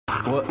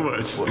What's You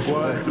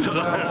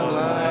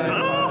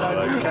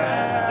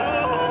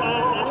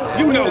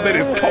know that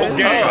it's cold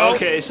gas. Oh,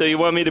 okay, so you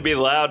want me to be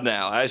loud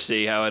now. I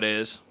see how it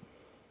is.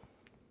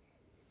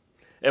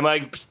 Am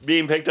I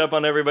being picked up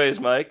on everybody's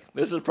mic?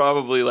 This is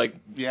probably like...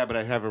 Yeah, but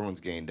I have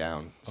everyone's gain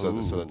down, so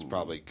that's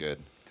probably good.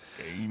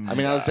 I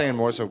mean, I was saying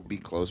more so be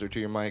closer to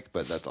your mic,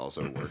 but that's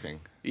also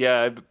working.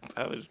 Yeah,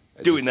 I was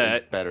doing that.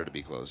 It's better to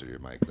be closer to your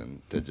mic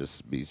than to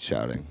just be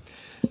shouting.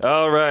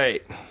 All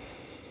right.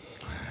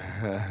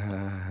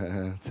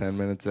 10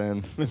 minutes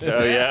in.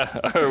 Oh, yeah?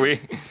 Are we?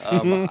 I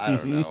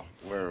don't know.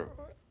 We're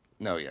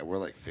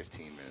like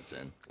 15 minutes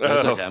in.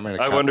 That's okay. I'm gonna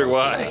I cut wonder most of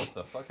why. that. What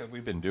the fuck have we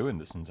been doing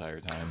this entire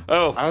time?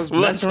 Oh, I was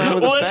messing around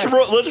with effects.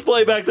 let's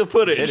play back the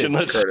footage. And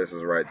let's... Curtis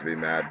is right to be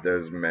mad.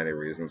 There's many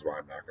reasons why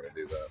I'm not going to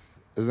do that.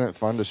 Isn't it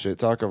fun to shit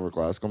talk over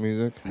classical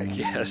music? I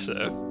guess so.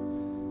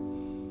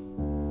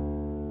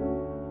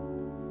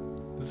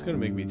 This is gonna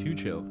make me too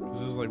chill.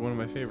 This is like one of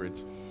my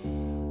favorites. I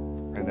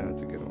know,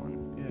 it's a good one.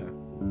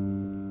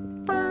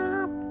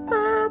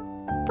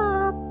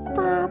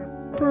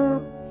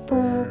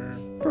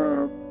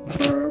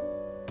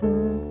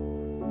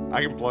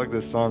 I can plug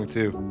this song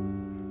too,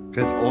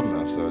 cause it's old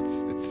enough, so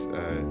it's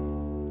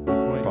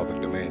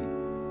public domain.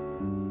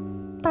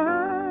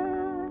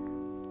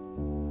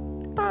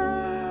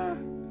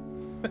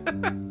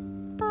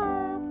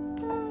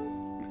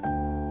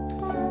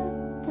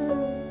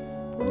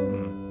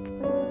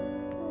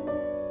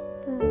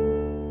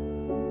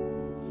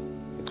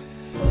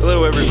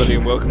 Hello, everybody,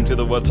 and welcome to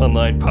the What's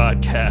Online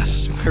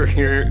podcast. We're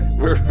here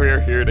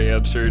to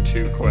answer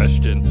 2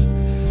 questions.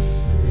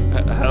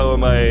 How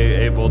am I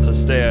able to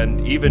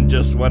stand even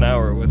just 1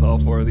 hour with all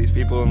 4 of these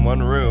people in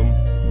one room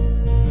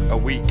a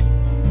week,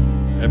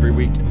 every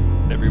week?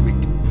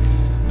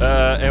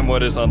 And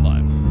what is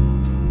online?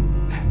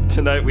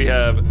 Tonight we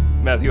have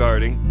Matthew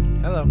Harding.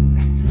 Hello.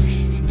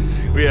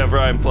 We have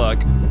Ryan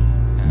Pluck.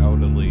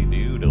 Howdily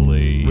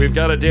doodly. We've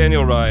got a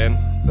Daniel Ryan.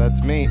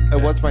 That's me.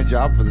 What's my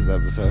job for this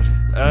episode?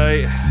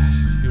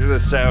 You're the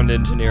sound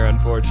engineer,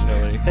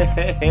 unfortunately.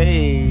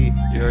 Hey.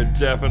 You're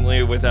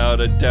definitely, without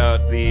a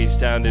doubt, the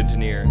sound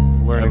engineer.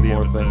 Learning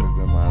more things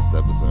than last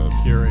episode.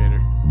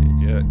 Curator.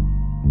 Yeah.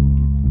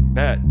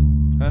 Matt.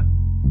 Huh?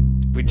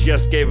 We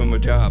just gave him a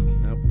job.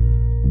 Nope.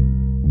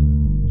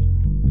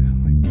 Oh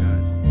my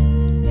god.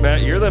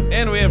 Matt, you're the...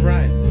 And we have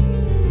Ryan.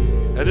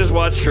 I just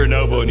watched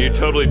Chernobyl, and you'd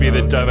totally be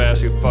the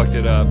dumbass who fucked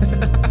it up.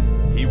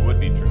 He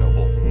would be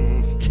Chernobyl.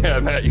 Yeah,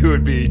 Matt, you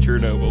would be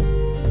Chernobyl.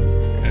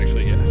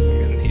 Actually, yeah.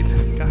 I'm gonna need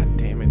the... God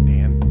damn it,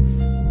 Dan.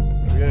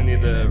 I'm gonna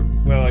need the...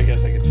 Well, I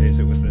guess I could chase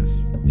it with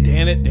this.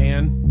 Dan it,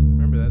 Dan.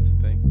 Remember, that's a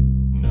thing.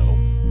 No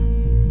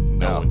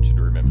one should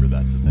remember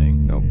that's a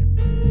thing. Nope.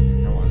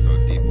 I want to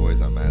throw a deep voice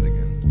on Matt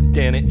again.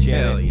 Dan it,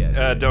 Janet. Hell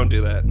yeah. Don't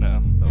do that,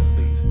 no. Oh,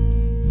 please.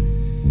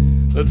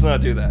 Let's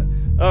not do that.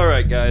 All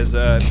right, guys.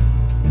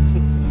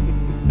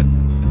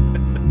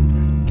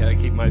 Gotta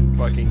keep my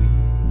fucking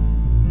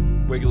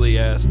wiggly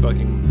ass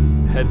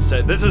fucking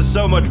headset. This is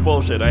so much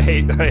bullshit. I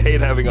hate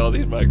having all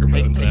these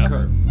microphones now.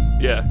 Kurt.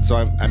 Yeah. So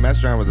I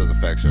messed around with those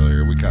effects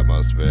earlier. We cut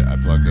most of it. I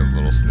plugged a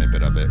little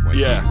snippet of it when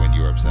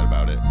you were upset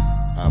about it.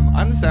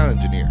 I'm the sound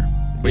engineer,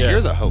 but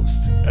you're the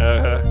host.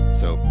 Uh-huh.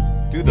 So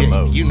Do the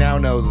most. You now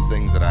know the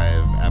things that I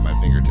have at my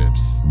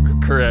fingertips.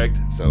 Correct.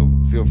 So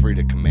feel free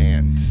to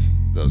command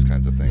those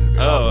kinds of things.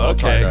 I'll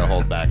try okay. to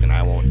hold back, and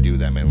I won't do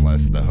them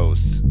unless the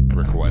host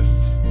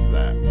requests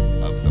that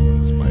of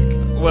someone's mic.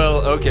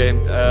 Well, okay.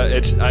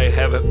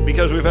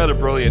 Because we've had a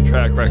brilliant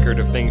track record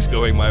of things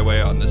going my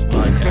way on this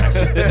podcast.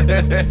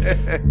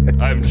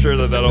 I'm sure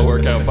that'll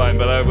work out fine,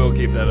 but I will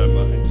keep that in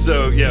mind.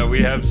 So yeah,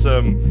 we have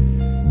some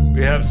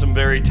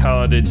very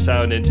talented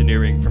sound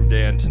engineering from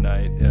Dan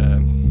tonight.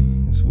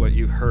 Is what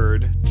you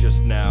heard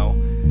just now.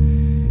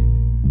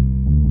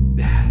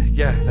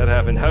 Yeah, that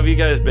happened. How have you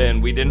guys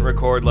been? We didn't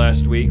record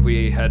last week.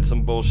 We had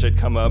some bullshit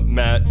come up.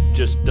 Matt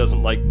just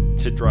doesn't like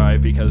to drive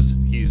because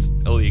he's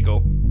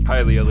illegal.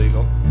 Highly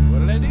illegal. What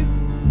did I do?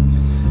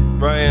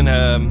 Brian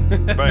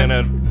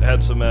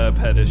had some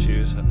pet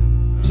issues.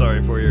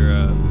 Sorry for your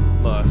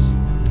loss.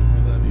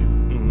 We love you.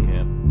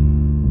 Yeah.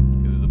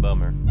 It was a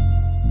bummer.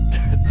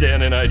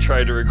 Dan and I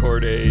tried to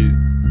record a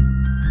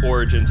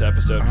Origins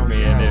episode for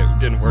me, and it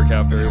didn't work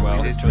out very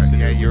well. You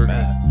were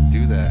gonna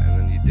do that, and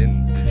then you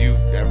didn't. Did you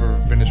ever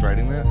finish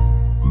writing that?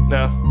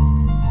 No,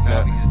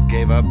 You just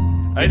gave up.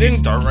 I didn't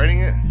start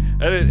writing it.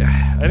 I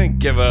didn't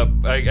give up.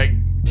 I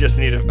just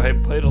I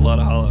played a lot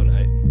of Hollow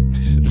Knight.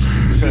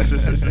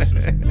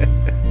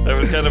 That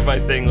was kind of my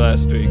thing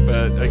last week,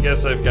 but I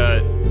guess I've got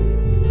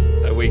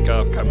a week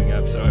off coming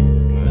up, so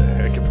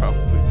I could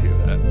probably do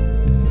that.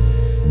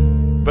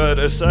 But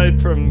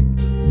aside from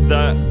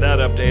that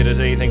update, has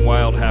anything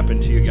wild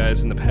happened to you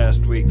guys in the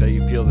past week that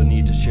you feel the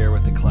need to share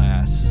with the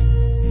class?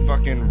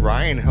 Fucking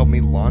Ryan helped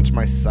me launch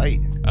my site.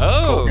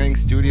 Oh!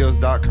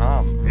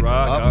 ColdGangStudios.com. It's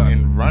Rock up on.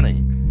 and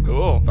running.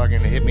 Cool.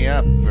 Fucking hit me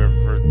up for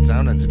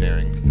sound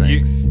engineering.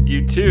 Thanks.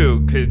 You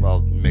too could...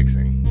 Well,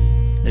 mixing.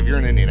 If you're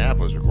in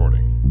Indianapolis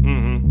recording.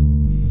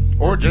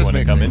 Mm-hmm. Or if just you want to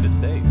mixing. come into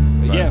state.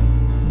 Yeah.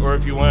 Or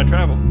if you want to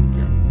travel.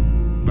 Yeah.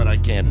 But I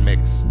can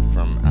mix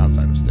from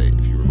outside of state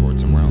if you record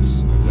somewhere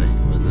else and say,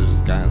 well, there's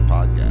this guy on the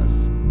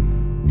podcast.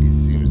 He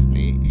seems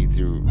neat. He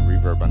threw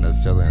reverb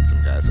unnecessarily on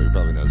some guy, so he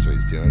probably knows what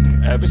he's doing.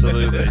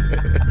 Absolutely.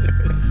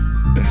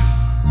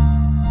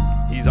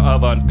 He's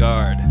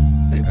avant-garde,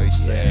 they will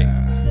say.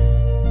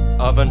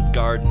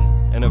 Avant-garden,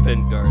 an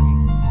event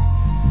garden.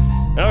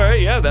 All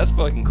right, yeah, that's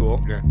fucking cool.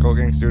 Yeah,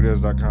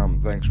 ColdGangStudios.com.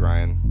 Thanks,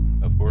 Ryan.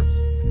 Of course.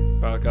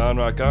 Rock on,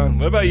 rock on.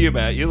 What about you,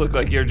 Matt? You look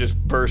like you're just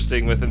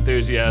bursting with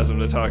enthusiasm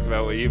to talk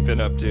about what you've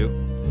been up to.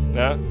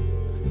 No?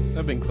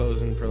 I've been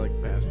closing for like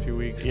the past 2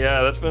 weeks.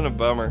 Yeah, that's been a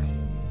bummer.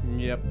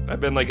 Yep. I've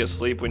been like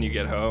asleep when you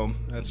get home.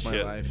 That's my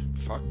Shit. life.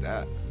 Fuck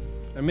that.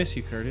 I miss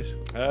you, Curtis.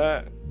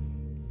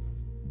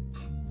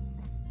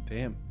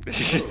 Damn.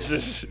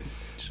 Just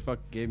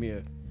fucking gave me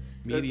a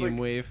medium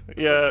wave.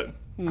 Yeah.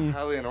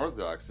 Highly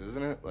unorthodox,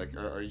 isn't it? Like,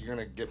 are you going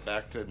to get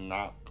back to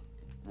not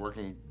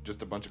working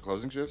just a bunch of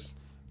closing shifts?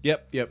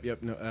 Yep.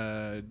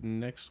 No,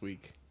 next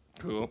week.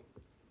 Cool.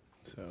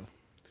 So,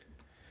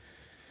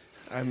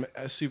 I'm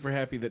super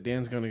happy that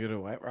Dan's going to go to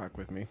White Rock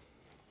with me.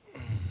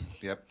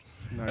 Yep.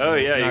 Oh,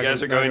 yeah, you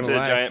guys are going to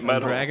Giant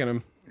Metal. I'm dragging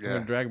him. Yeah. I'm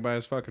going to drag him by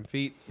his fucking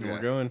feet, and we're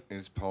going.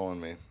 He's pulling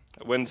me.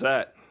 When's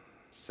that?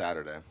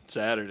 Saturday.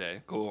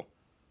 Saturday. Cool.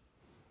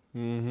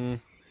 Mm-hmm.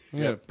 I'm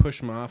going to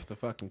push him off the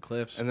fucking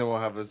cliffs. And then we'll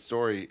have a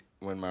story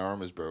when my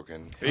arm is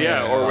broken.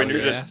 Yeah, or when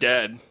you're just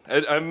dead. I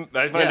find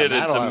it. Matt'll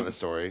It's have a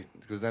story,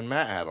 because then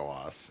Matt had a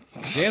loss.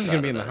 Dan's going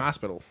to be in the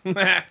hospital.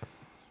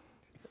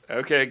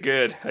 Okay,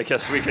 good. I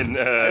guess we can.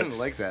 I didn't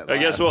like that. I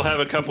guess we'll have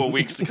a couple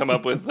weeks to come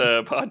up with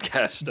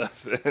podcast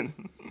stuff then.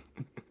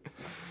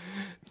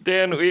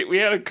 Dan, we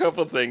had a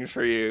couple things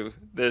for you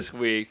this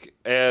week,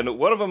 and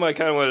one of them I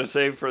kind of want to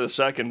save for the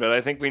second, but I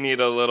think we need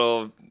a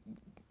little.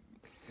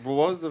 Well,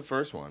 what was the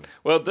first one?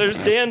 Well, there's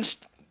Dan's.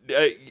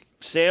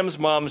 Sam's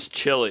mom's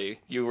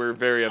chili. You were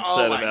very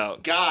upset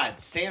about. God,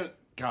 Sam!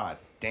 God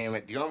damn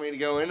it! Do you want me to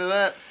go into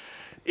that?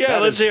 Yeah,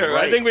 That let's is hear it.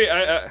 right.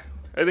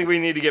 I think we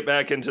need to get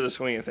back into the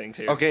swing of things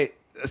here. Okay,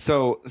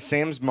 so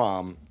Sam's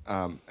mom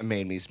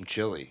made me some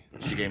chili.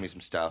 She gave me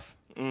some stuff.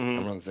 And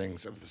one of the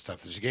things of the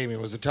stuff that she gave me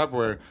was a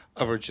Tupperware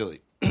of her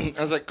chili. I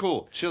was like,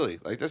 cool, chili.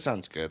 Like, that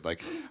sounds good.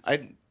 Like,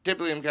 I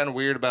typically am kind of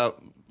weird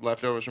about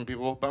leftovers from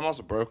people, but I'm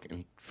also broke,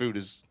 and food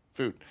is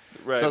food.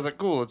 Right. So I was like,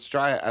 cool, let's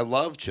try it. I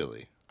love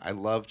chili.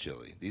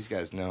 These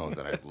guys know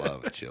that I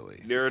love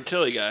chili. You're a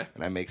chili guy.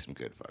 And I make some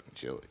good fucking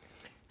chili.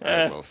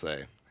 Eh. I will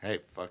say, hey,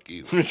 fuck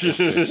you. That's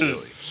good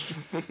chili.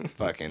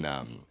 Fucking,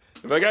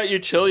 If I got you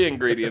chili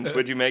ingredients,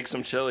 would you make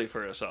some chili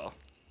for us all?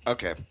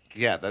 okay.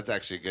 Yeah, that's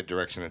actually a good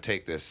direction to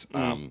take this.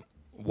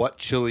 What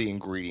chili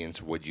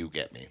ingredients would you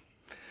get me?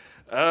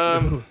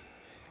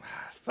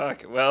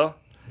 Fuck. Well,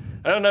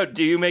 I don't know.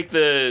 Do you make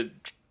the...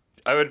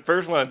 I would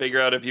first want to figure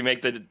out if you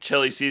make the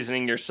chili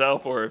seasoning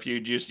yourself or if you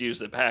just use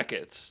the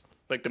packets.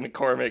 Like the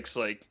McCormick's,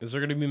 like... Is there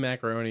going to be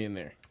macaroni in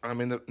there? I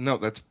mean, no,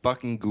 that's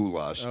fucking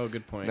goulash. Oh,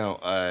 good point. No,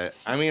 I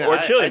mean, Or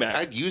chili mac.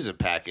 I'd use a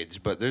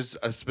package, but there's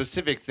a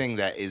specific thing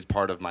that is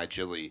part of my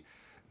chili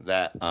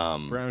that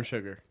Brown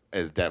sugar.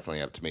 is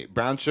definitely up to me.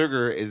 Brown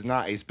sugar is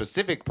not a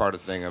specific part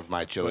of thing of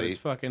my But chili, it's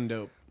fucking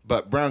dope.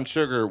 but brown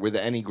sugar with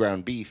any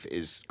ground beef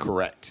is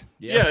correct.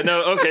 Yeah,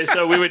 no, okay,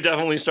 so we would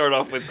definitely start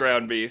off with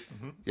ground beef.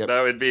 Yep.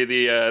 That would be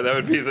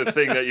the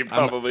thing that you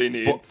probably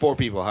need. Four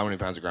people, how many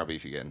pounds of ground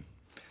beef you getting?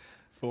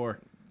 4.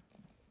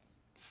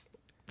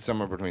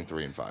 Somewhere between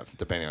 3 and 5,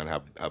 depending on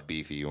how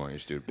beefy you want your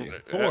stew to be.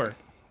 4.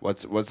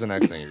 What's the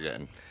next thing you're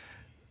getting?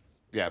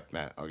 Yeah,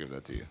 Matt, I'll give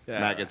that to you. Yeah.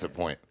 Matt gets a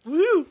point.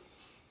 Woo!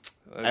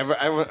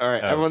 Everyone, all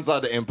right, everyone's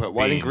allowed to input.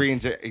 What Beans.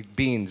 ingredients?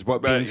 Beans.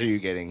 What Right. beans are you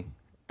getting,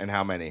 and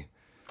how many?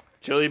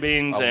 Chili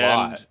beans A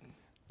and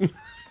lot.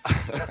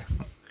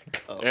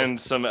 and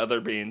some other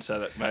beans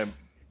that my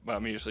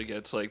mom usually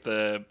gets, like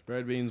the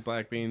Red beans,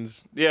 black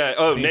beans.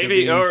 Pinto navy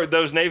beans. or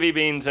those navy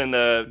beans and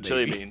the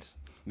chili Navy. beans.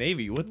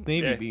 Navy. What's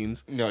navy Yeah.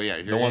 beans? No,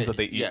 yeah, The ones that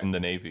they eat yeah, in the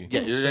Navy.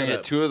 Yeah, you're Shut gonna get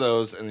up. 2 of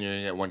those, and then you're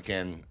gonna get 1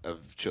 can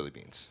of chili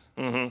beans.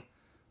 Mm-hmm.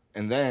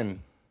 And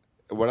then,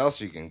 what else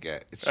you can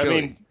get? It's I chili.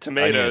 mean,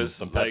 tomatoes, Onions,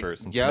 some like-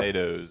 peppers, some Yep.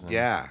 tomatoes. And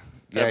Yeah.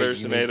 Peppers,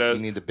 you tomatoes.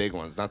 You need the big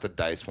ones, not the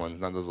diced ones,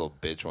 not those little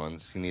bitch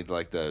ones. You need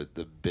like the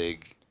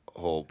big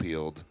whole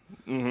peeled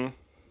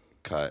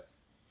cut.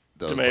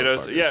 Those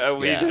tomatoes. motherfuckers. Yeah,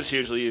 we just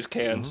usually use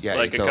canned, Yeah,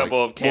 like a you throw,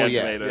 couple of canned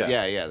yeah, tomatoes.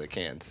 Yeah, the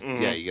cans.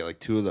 Yeah, you get like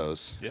 2 of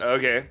those.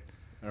 Okay.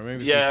 Or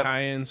maybe Yeah. some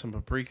cayenne, some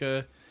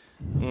paprika.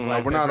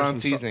 black We're not pepper, on some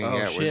seasoning oh,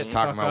 yet. shit, We're just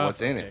talking fuck about off.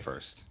 what's in Okay. it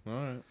first. All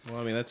right.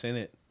 Well, I mean, that's in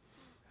it.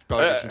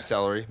 Probably get some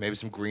celery, maybe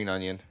some green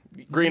onion.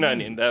 Green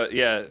onion. That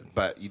yeah.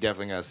 But you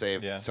definitely gotta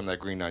save Yeah. some of that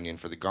green onion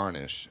for the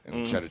garnish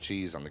and cheddar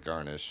cheese on the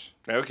garnish.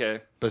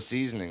 Okay. But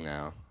seasoning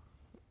now.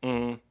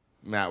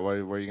 Matt, what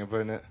are you gonna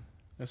put in it?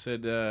 I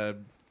said,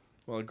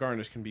 well,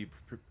 garnish can be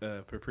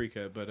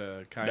paprika,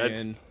 but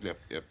cayenne Yep.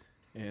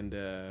 and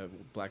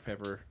black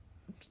pepper,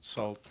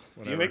 salt, Do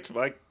whatever. you mix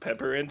black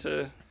pepper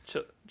into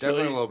Definitely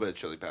chili? a little bit of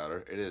chili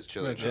powder. It is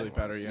chili. Chili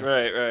powder, nonetheless.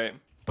 yeah. Right.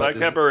 But Black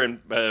this- pepper and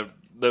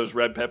those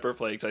red pepper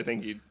flakes. I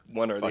think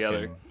one or the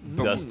other.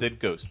 Dusted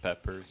ghost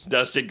peppers.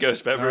 Dusted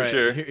ghost pepper, All right,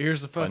 sure.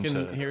 Here's the fucking.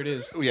 Bunch of- Here it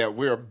is. Yeah,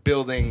 we are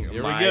building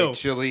Here we my go.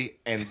 chili,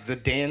 and the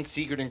Dan's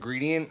secret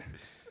ingredient,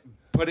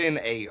 put in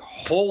a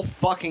whole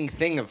fucking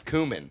thing of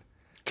cumin.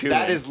 Cumin.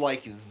 That is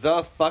like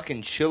the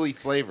fucking chili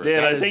flavor. Dan,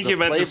 That I is think the you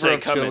meant to flavor say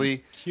of cumin.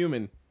 chili.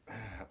 Human.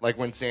 Like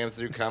when Sam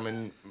threw cum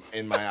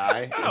in my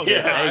eye. Oh, He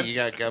said, yeah. Hey, you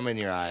got cum in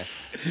your eye.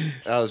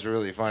 That was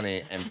really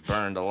funny and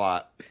burned a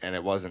lot. And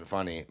it wasn't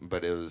funny,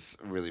 but it was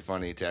really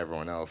funny to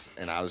everyone else.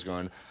 And I was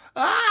going,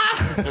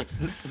 ah!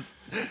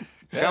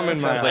 Cum in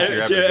my sounds like eye.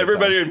 you're having a To good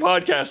everybody in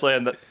podcast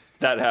land,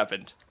 that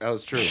happened. That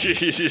was true.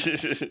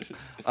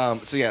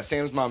 So yeah,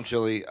 Sam's mom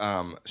chili.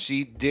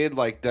 She did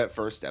like that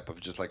first step of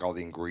just like all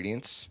the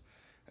ingredients,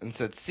 and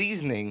said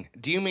seasoning.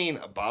 Do you mean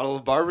a bottle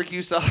of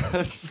barbecue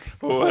sauce?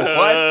 Whoa.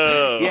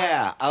 What?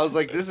 Yeah, I was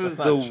like, this is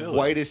That's the not chili.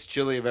 whitest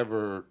chili I've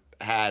ever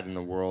had in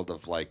the world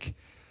of like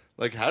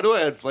how do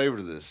I add flavor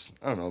to this?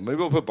 I don't know.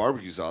 Maybe I'll put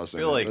barbecue sauce in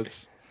I feel it. like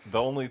That's-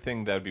 the only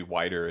thing that would be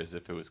whiter is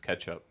if it was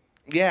ketchup.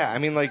 yeah, I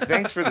mean, like,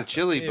 thanks for the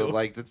chili, Ew. but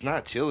like, that's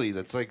not chili.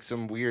 That's like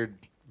some weird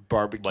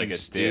barbecue Like a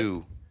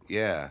stew.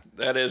 Yeah,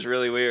 That is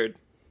really weird.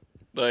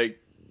 Like,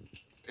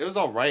 it was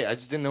all right. I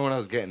just didn't know what I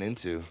was getting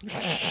into.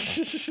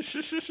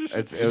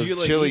 It was you,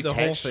 like, chili eat the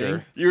whole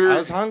texture. thing? I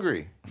was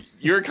hungry.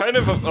 you're kind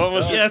of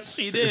almost Yes,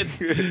 he did.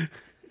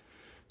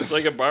 it's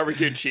like a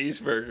barbecue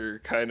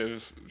cheeseburger kind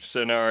of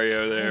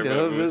scenario there, Kind but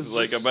of, with it's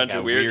like a just bunch Like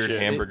of a weird weird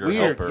shit. hamburger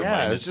Weird, helper. yeah.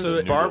 minus It's just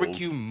noodles.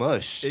 barbecue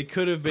mush. It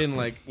could have been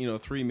like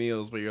 3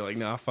 meals, but you're like,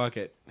 nah, fuck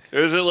it.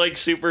 Was it like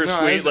super No,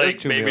 sweet, it was like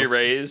 2 Baby meals.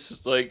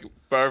 Ray's, like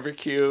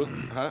barbecue?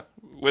 Huh?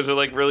 Was it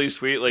like really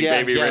sweet, like Yeah,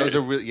 Baby yeah. It Ray's? was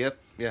a real. Yep.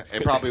 Yeah.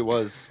 It probably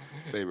was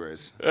Baby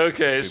Ray's.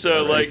 Okay,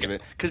 so like,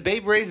 Because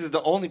Baby Ray's is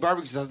the only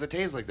barbecue sauce that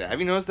tastes like that. Have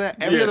you noticed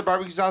that? Every Yeah. other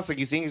barbecue sauce, like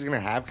you think is gonna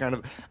have kind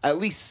of at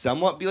least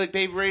somewhat be like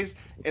Baby Ray's,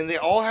 and they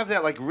all have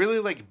that like really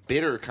like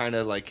bitter kind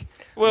of like.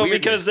 well, weirdness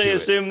because they to it.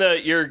 assume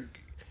that you're,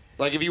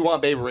 Like if you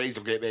want Baby Ray's,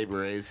 you'll get Baby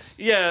Ray's.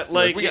 yeah, So,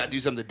 like we gotta do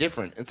something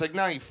different. It's like,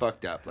 nah, you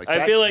fucked up. Like I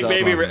that's feel like the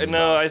Baby barbecue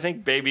No, sauce. I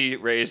think Baby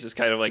Ray's is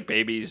kind of like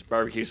Baby's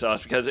barbecue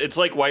sauce because it's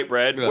like white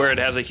bread Ugh. where it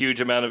has a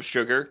huge amount of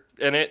sugar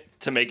in it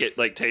to make it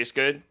like taste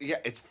good. Yeah,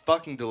 it's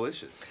fucking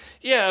delicious.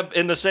 Yeah,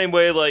 in the same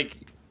way like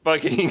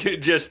fucking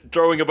just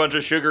throwing a bunch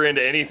of sugar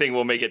into anything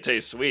will make it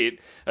taste sweet.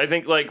 I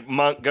think like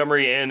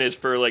Montgomery Inn is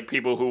for like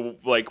people who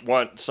like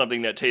want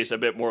something that tastes a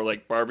bit more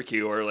like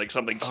barbecue or like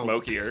something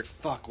smokier.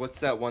 Fuck, what's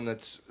that one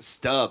that's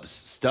Stubbs?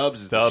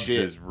 Stubbs is the Stubbs shit.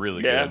 is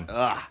really Yeah. good.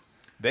 Ugh.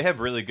 They have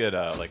really good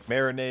like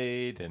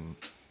marinade and.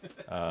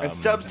 And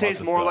Stubbs lots tastes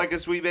of more stuff. like a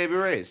Sweet Baby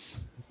Ray's.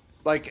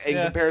 Like in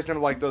Yeah. comparison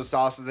to like those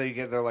sauces that you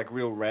get, they're like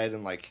real red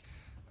and like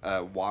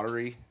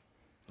watery.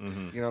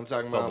 Mm-hmm. You know what I'm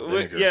talking It's all about?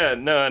 vinegar. Yeah,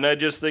 no, and I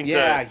just think Yeah,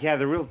 that yeah,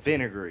 they're real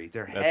vinegary.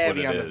 They're what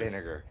heavy it on the is.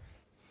 vinegar.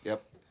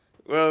 Yep.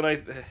 well,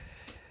 and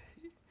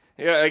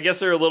yeah, I guess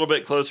they're a little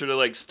bit closer to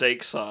like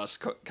steak sauce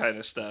kind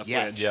of stuff.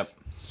 Yes. which- Yep.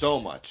 So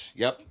much.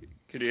 Yep.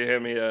 Could you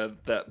hand me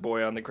that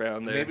boy on the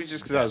ground there? Maybe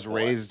just because I was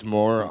raised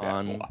more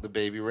on the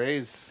Baby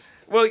Ray's.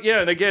 Well,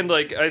 yeah, and again,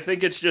 like I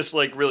think it's just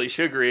like really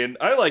sugary, and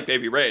I like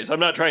Baby Ray's. I'm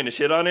not trying to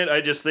shit on it.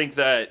 I just think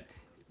that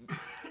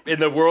in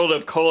the world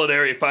of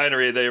culinary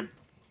finery,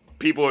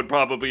 people would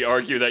probably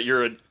argue that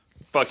you're a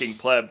fucking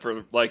pleb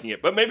for liking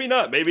it, but maybe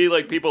not. Maybe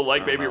like people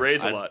like Baby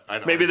Ray's a lot.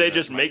 I'd Maybe argue they that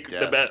just to my make the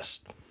death.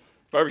 best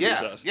barbecue Yeah,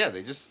 sauce. yeah,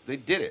 they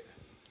did it.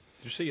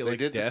 Did you say you They like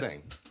did death? the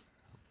thing.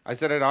 I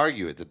said I'd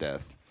argue it to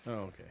death. Oh,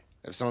 okay.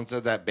 If someone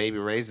said that Baby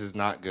Ray's is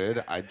not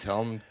good, I'd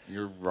tell them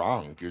you're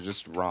wrong. You're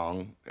just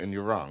wrong, and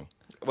you're wrong.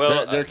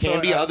 Well, there can so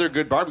be I- other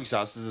good barbecue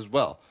sauces as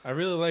well. I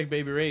really like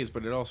Baby Ray's,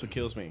 but it also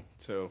kills me.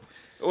 So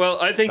Well,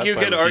 I think That's you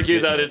why could we keep argue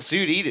getting that it. So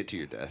you'd eat it to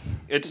your death.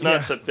 it's not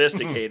Yeah.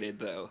 sophisticated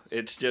though.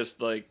 It's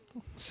just like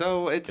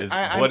So it's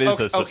What is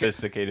okay, a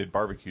sophisticated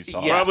barbecue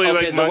sauce? Yes. probably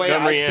okay, like the way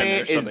Montgomery I'd say Inn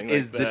or it is- something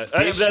is like the that.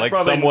 dish- That's Like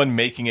probably, someone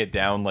making it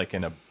down like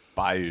in a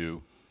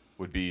bayou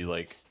would be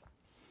like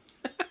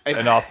okay.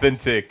 an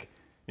authentic,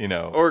 you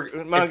know. or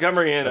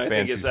Montgomery Inn. I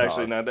think fancy it's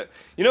actually sauce. not that.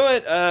 You know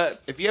what?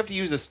 If you have to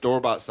use a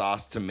store bought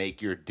sauce to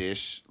make your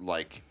dish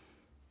like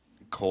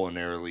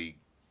culinarily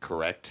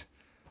correct,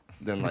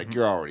 then like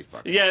you're already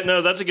fucking. Yeah,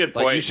 no, that's a good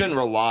Like point. you shouldn't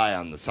rely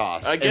on the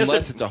sauce I guess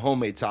unless if- it's a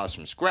homemade sauce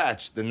from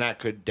scratch. Then that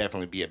could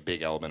definitely be a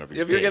big element of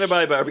your. If you're dish. gonna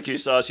buy barbecue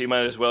sauce, you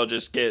might as well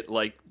just get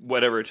like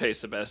whatever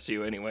tastes the best to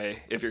you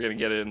anyway. If you're gonna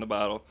get it in the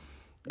bottle.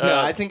 no,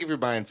 I think if you're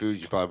buying food,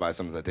 you should probably buy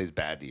something that tastes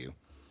bad to you.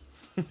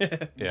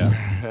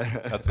 Yeah,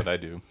 that's what I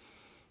do.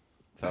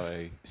 That's how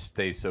I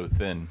stay so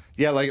thin.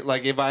 Yeah,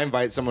 like if I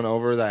invite someone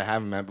over that I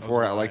haven't met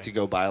before, I lie. like to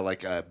go buy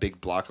like a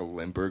big block of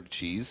Limburg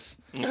cheese.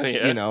 Oh,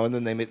 yeah. You know, and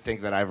then they may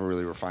think that I have a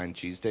really refined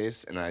cheese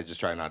taste, and I just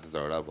try not to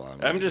throw it up while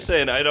I'm. I'm just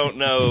saying I don't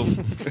know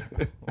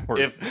Or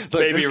if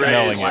Baby this is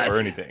smelling Ray's classic. it or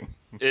anything.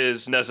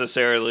 is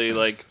necessarily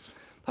like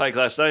high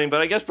class dining,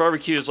 but I guess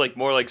barbecue is like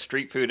more like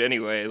street food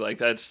anyway. Like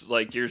that's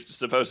like you're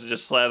supposed to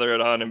just slather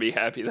it on and be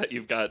happy that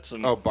you've got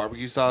some. Oh,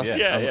 barbecue sauce.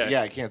 Yeah.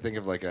 Yeah. I can't think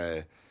of like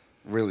a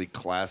really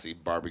classy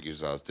barbecue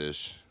sauce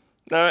dish.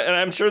 No, and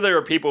I'm sure there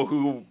are people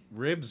who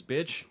ribs,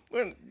 bitch.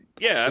 well,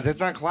 Yeah. But that's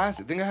not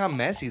classy. Think of how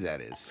messy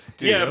that is.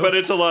 Yeah, but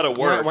it's a lot of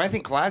work. When I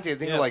think classy, I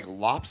think Yeah. of like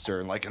lobster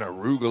and like an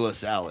arugula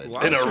salad. An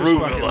Lobster's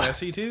arugula. fucking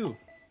messy too.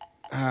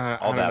 I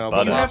All don't that know,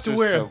 butter. but You have to lobster's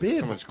wear a so, bib.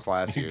 so much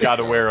classier. You got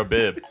to wear a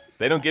bib.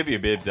 They don't give you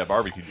bibs at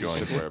barbecue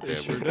joints. Wear a bib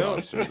sure with don't.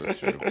 lobsters, that's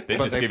true. They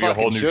But just give you a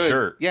whole fucking new should.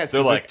 shirt. Yeah, it's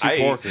they're 'cause like, they're I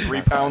too ate pork is 3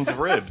 not pounds of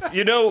ribs.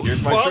 You know,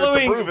 Here's my shirt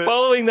to prove it.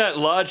 following that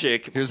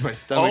logic, Here's my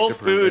stomach all to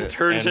prove food it,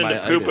 turns and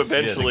into my poop itis.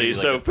 eventually, Yeah, they give you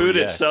so like a food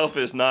 3X. itself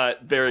is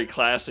not very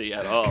classy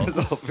at all. Because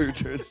all food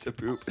turns to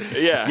poop.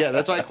 Yeah. Yeah,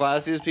 that's why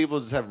classiest people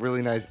just have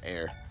really nice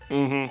air.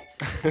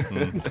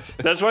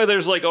 That's why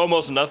there's like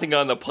almost nothing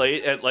on the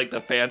plate at like the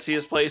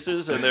fanciest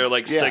places, and there are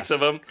like Yeah. 6 of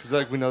them. Because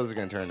like we know this is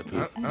gonna turn to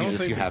poop. I don't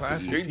think you the have to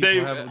classiest eat.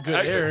 people have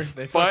good air.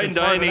 They Fine fucking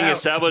fart it dining out.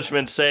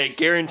 establishments say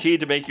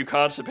guaranteed to make you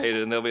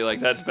constipated, and they'll be like,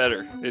 "That's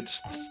better. It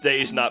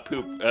stays not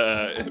poop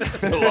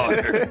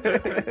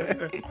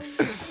longer."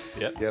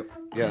 Yep. Yep.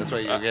 Yeah, that's why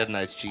you get a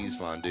nice cheese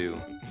fondue.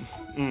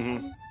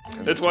 Mm-hmm.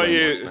 That's why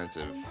you-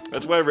 expensive.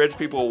 That's why rich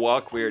people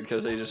walk weird,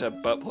 because they just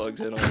have butt plugs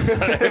in all the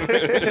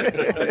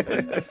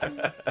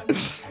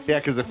time. Yeah,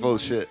 because they're full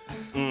of shit.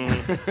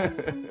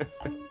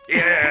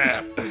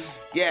 Yeah,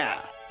 Yeah.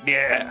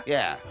 yeah.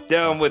 Yeah.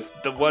 Down with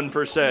the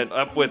 1%,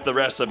 up with the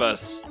rest of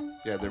us,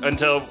 Yeah. They're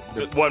until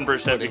the 1%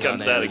 putting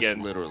becomes on that airs,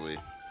 again. literally,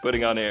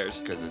 Putting on airs.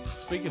 because it's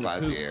Speaking of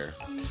classy poop. air.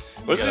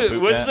 What's gotta the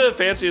poop What's that. the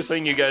fanciest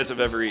thing you guys have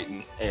ever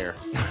eaten? Air.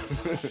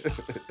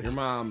 Your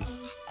mom.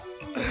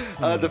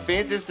 The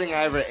fanciest thing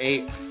I ever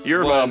ate Your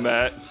was, mom,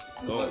 Matt.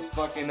 was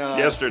fucking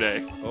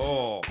Yesterday.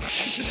 Oh.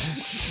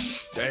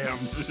 Damn.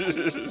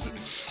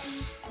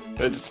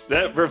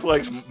 That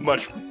reflects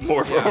much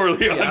more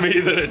poorly on me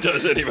than it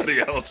does anybody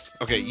else.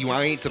 Okay, you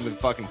want to eat something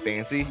fucking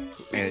fancy,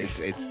 and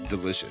it's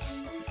delicious.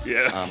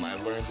 Yeah. I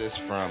learned this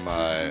from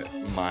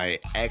my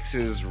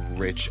ex's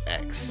rich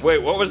ex.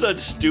 Wait, what was that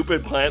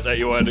stupid plant that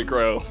you wanted to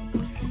grow?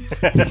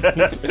 Dude,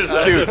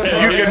 you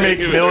can make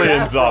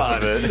millions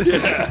off of it.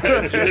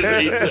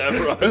 Just eat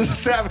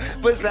saffron.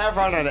 Put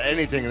saffron on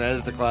anything, and that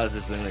is the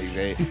classiest thing that you've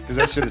ate, because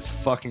that shit is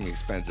fucking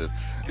expensive.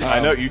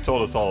 I know you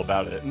told us all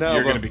about it. No,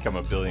 You're but- going to become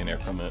a billionaire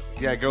from it.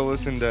 Yeah, go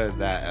listen to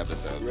that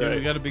episode. Dude, Right.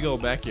 we got a big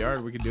old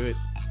backyard. We could do it.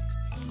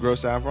 Grow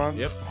saffron?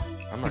 Yep.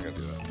 I'm not gonna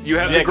do that. You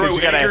have Yeah, to grow 'cause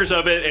you gotta- acres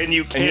of it, and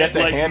you can't And you have to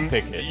like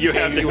handpick it. You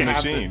have can't use to. a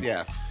machine.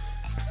 Yeah.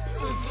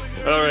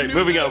 All right,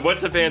 moving on.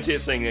 What's the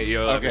fanciest thing that you?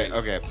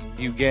 Okay.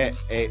 You get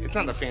a. It's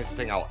not the fanciest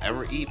thing I'll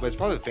ever eat, but it's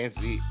probably the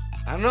fanciest eat.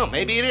 I don't know.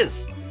 Maybe it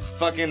is.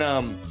 Fucking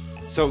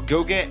So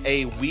go get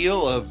a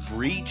wheel of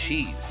brie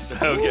cheese.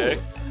 Okay. I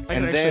And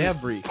can actually then-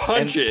 have brie.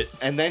 Punch it.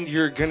 And then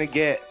you're gonna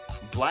get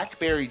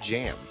blackberry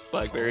jam.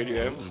 Blackberry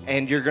jam.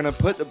 And you're gonna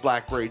put the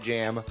blackberry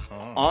jam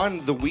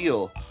on the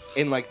wheel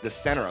in like the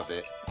center of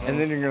it, and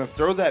then you're gonna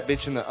throw that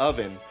bitch in the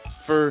oven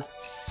for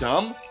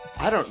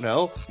I don't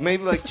know,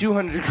 maybe like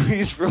 200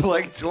 degrees for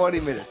like 20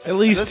 minutes. At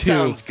least that 2.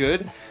 sounds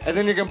good. And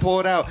then you're gonna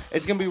pull it out.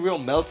 It's gonna be real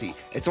melty.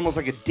 It's almost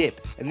like a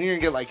dip. And then you're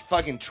gonna get like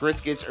fucking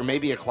Triscuits or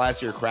maybe a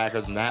classier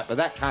cracker than that. But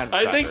that kind of.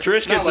 I think cracker.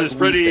 Triscuits Not like is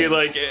pretty wheat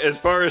like thins. as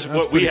far as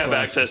what we pretty have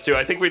classy. access to.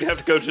 I think we'd have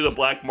to go to the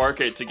black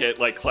market to get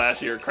like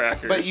classier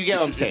crackers. But you get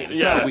what I'm saying. It's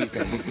Yeah. not wheat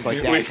thins. It's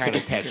like that We- kind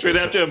of texture. We'd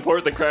have to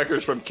import the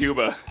crackers from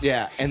Cuba.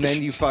 Yeah, and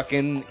then you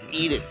fucking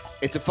eat it.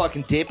 It's a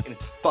fucking dip, and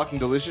it's fucking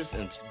delicious,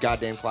 and it's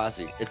goddamn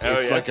classy. It's, Oh,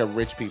 it's yeah. like a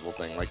rich people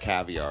thing, like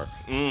caviar.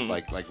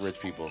 Like rich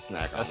people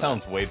snack on That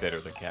sounds way better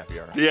than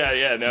caviar.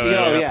 Yeah, no.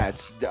 Oh yeah,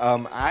 it's.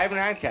 I haven't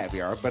had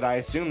caviar, but I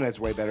assume that's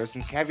way better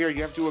since caviar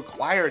you have to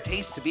acquire a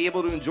taste to be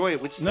able to enjoy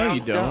it, which No,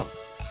 sounds you don't. dumb.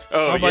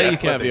 Oh I'll buy yeah. you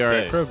what they caviar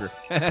say. at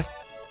Kroger.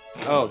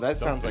 Oh, that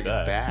sounds do like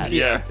that. it's bad.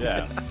 Yeah.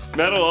 Yeah.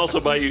 That'll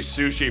also buy you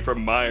sushi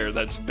from Meyer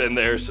that's been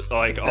there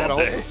like all That day.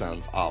 also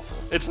sounds awful.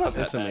 It's not that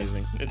That's bad.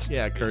 amazing. It's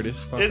Yeah,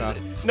 Curtis. Fuck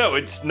off. no,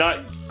 it's not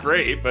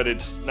great, but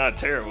it's not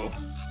terrible.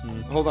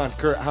 Hold on,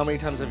 Kurt. How many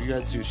times have you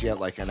had sushi at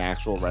like an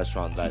actual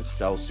restaurant that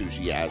sells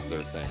sushi as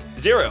their thing?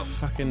 0.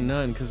 Fucking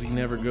none, because he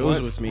never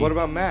goes with me. What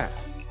about Matt?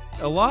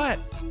 A lot.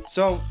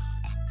 So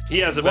He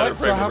has a better what?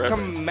 So frame how of come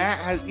reference. Matt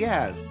has?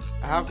 Yeah.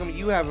 How come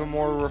you have a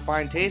more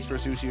refined taste for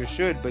sushi, or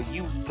should, but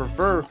you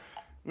prefer,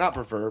 not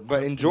prefer,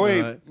 but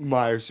enjoy Right.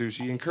 Meyer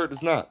sushi, and Kurt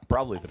does not?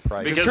 Probably the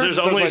price. Because Kurt there's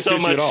doesn't only like so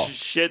sushi at all. much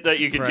shit that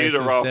you can do Price to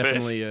is raw fish.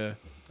 definitely,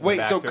 Wait,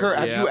 so factor. Kurt,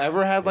 have Yeah. you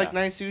ever had like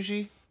Yeah. nice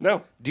sushi?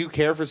 No. Do you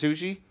care for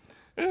sushi?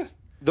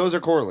 Those are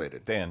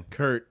correlated. Dan,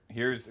 Kurt.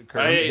 here's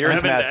I here's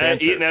haven't Matt's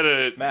answer. eaten at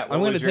a... Matt, what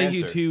I'm going to was your take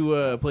you answer? to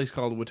a place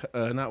called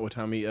not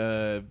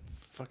Watami,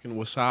 fucking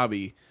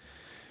Wasabi.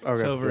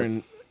 It's over good.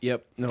 in.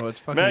 Yep. No, it's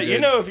fucking. Matt, good. you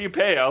know if you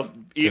pay, I'll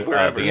eat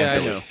wherever. The Yeah, I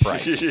answer know. was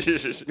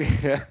price.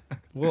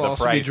 We'll the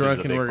also be price is drunk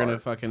a and big we're gonna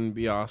part. fucking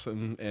be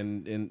awesome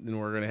and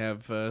we're gonna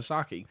have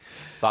sake.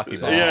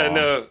 Sake bomb. Yeah,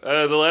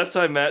 no. The last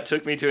time Matt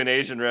took me to an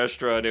Asian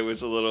restaurant, it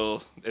was a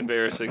little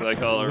embarrassing,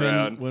 like all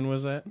around. When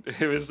was that?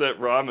 It was that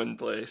ramen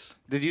place.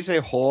 Did you say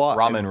hoa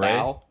Ramen and Ray?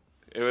 bao?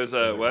 It was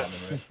what?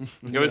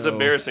 It was No.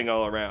 embarrassing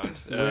all around.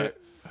 Where-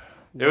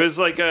 It was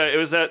like it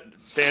was that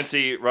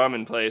fancy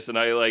ramen place, and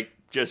I like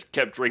just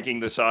kept drinking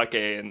the sake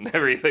and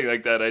everything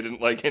like that. I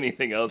didn't like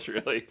anything else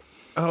really.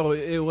 Oh,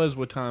 it was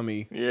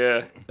Watami.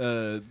 Yeah,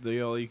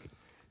 The all you.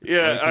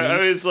 yeah. I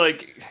was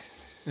like,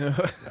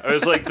 I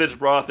was like, this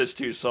broth is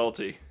too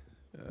salty.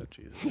 Oh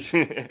Jesus!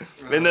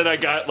 And then I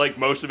got like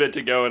most of it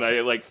to go, and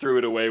I like threw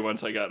it away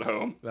once I got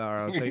home. All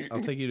right,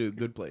 I'll take you to a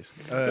good place.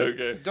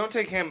 Okay. Don't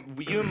take him.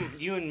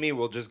 You and me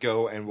will just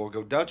go and we'll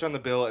go Dutch on the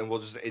bill and we'll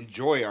just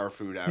enjoy our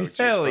food out.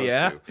 Hell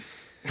yeah.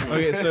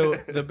 Okay, so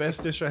the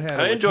best dish I had.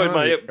 I enjoyed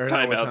my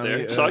time out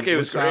there. Sake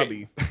was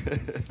great.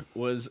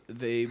 Was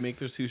they make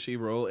their sushi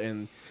roll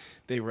and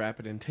they wrap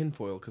it in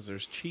tinfoil because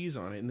there's cheese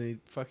on it, and they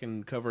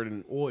fucking cover it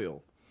in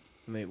oil,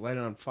 and they light it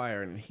on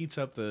fire, and it heats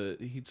up the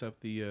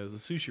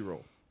sushi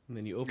roll, and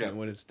then you open it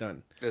when it's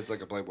done. It's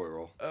like a Playboy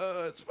roll.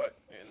 It's fucking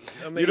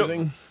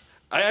amazing.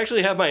 I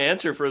actually have my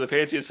answer for the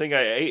fanciest thing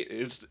I ate.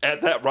 It's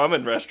at that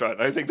ramen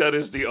restaurant. I think that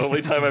is the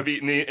only time I've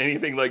eaten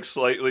anything like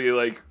slightly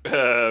like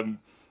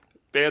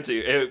fancy.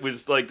 It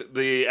was like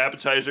the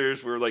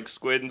appetizers were like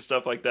squid and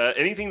stuff like that.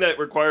 Anything that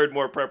required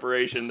more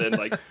preparation than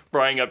like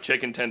frying up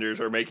chicken tenders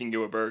or making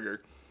you a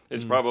burger.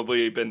 It's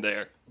probably been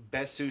there.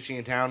 Best sushi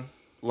in town,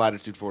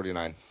 Latitude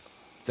 49.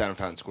 It's down in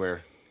Fountain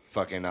Square.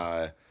 Fucking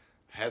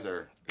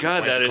Heather.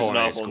 God, that is an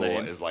culinary awful school,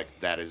 name. is like,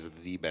 that is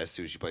the best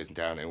sushi place in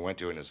town. And went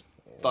to it and it was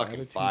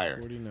fucking fire.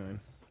 49.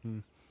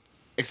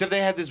 Except they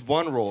had this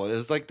one roll. It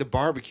was like the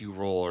barbecue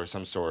roll or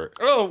some sort.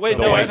 Oh, wait,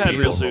 The no, white I've had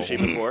real people sushi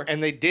before.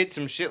 And they did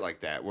some shit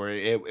like that where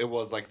it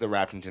was like the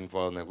wrapped in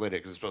tinfoil and they lit it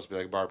because it's supposed to be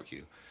like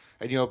barbecue.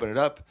 And you open it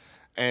up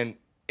and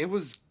it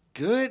was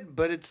good,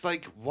 but it's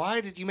like,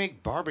 why did you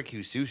make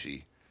barbecue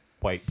sushi?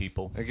 White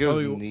people. Like, it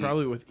was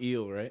Probably with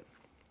eel, right?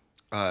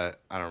 I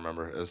don't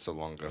remember. It was so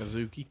long ago.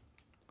 Kazuki.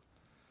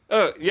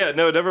 Oh, yeah,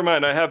 no, never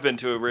mind. I have been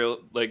to a real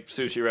like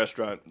sushi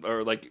restaurant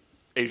or like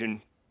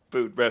Asian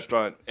food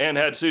restaurant and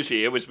had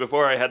sushi. It was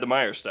before I had the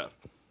Meyer stuff.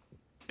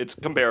 It's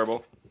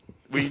comparable.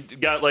 We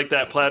got like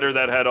that platter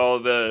that had all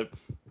the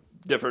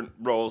different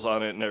rolls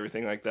on it and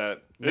everything like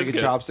that. Naked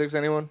chopsticks,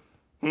 anyone?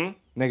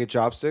 Naked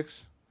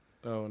chopsticks?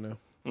 Oh no.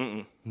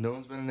 No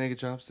one's been to Naked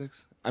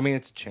Chopsticks? I mean,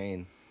 it's a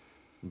chain,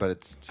 but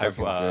it's I've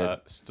fucking good.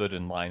 stood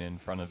in line in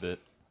front of it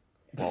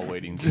while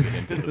waiting to get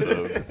into the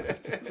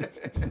Vogue.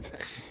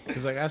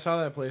 He's like, I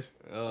saw that place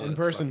in That's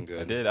person. fucking I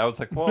good. did. I was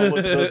like, whoa, look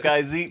at those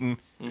guys eating.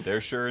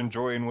 They're sure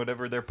enjoying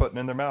whatever they're putting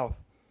in their mouth.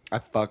 I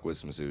fuck with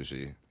some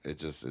sushi. It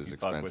just is You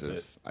fuck with expensive.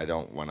 it. I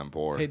don't when I'm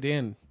poor. Hey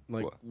Dan,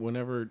 like What?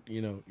 whenever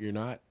you're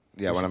not,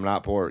 Yeah, when I'm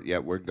not poor, yeah,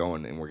 we're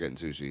going and we're getting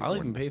sushi. I'll We're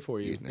even pay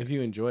for you eating it. if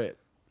you enjoy it.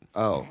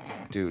 Oh,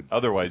 dude.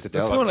 Otherwise, It's a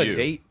Let's delicacy. go on a you.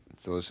 date.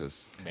 It's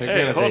delicious. Take me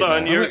Hey, on a hold date,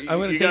 on. Matt. You I'm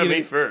gonna you take got you me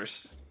to-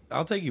 first.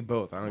 I'll take you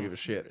both. I don't give a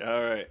shit.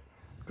 All right.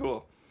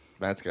 Cool.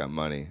 Matt's got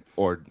money,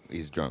 or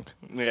he's drunk.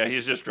 Yeah,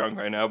 he's just drunk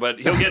right now, but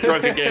he'll get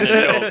drunk again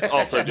and he'll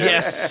also do it.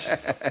 Yes.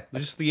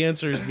 Just the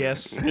answer is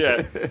yes.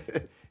 Yeah.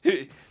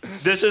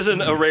 This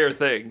isn't a rare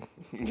thing,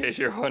 in case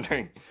you're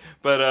wondering.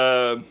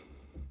 But,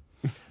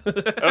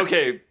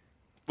 okay.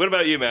 What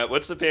about you, Matt?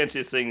 What's the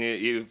fanciest thing that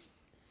you've...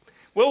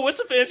 Well, what's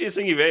the fanciest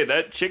thing you've ate?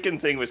 That chicken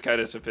thing was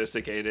kind of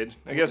sophisticated.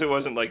 I guess it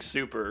wasn't, like,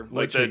 super. What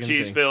Like the chicken thing?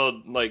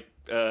 cheese-filled, like...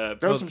 That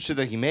was some shit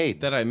that he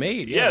made. That I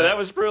made. yeah, that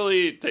was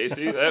really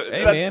tasty. That,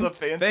 Hey That's man, the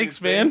fanciest thanks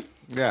thing. man.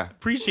 Yeah.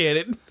 Appreciate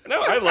it. No,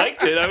 I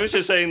liked it. I was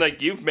just saying,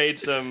 like, you've made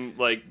some,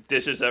 like,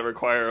 dishes that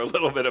require a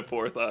little bit of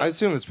forethought. I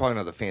assume it's probably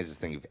not the fanciest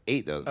thing you've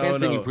ate, though. The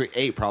fanciest thing no. you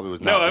ate probably was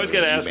not No, I was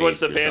something going to that you ask, made what's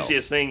the yourself.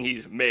 fanciest thing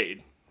he's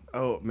made?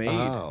 Oh, made.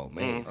 Oh,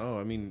 man. Oh,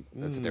 I mean,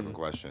 That's a different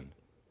question.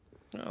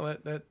 Oh,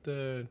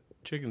 that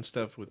chicken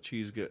stuff with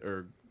cheese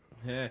Goat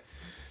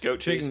cheese.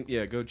 chicken.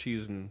 Yeah, goat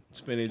cheese and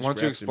spinach. Why don't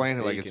you wrapped in explain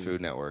it like it's bacon.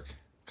 Food Network?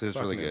 Because it's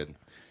Fuck really no. good.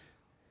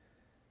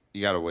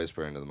 You got to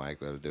whisper into the mic,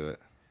 though, to do it.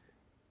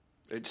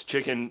 It's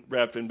chicken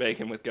wrapped in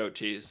bacon with goat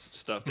cheese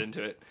stuffed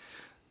into it.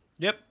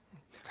 Yep.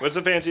 What's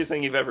the fanciest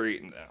thing you've ever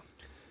eaten,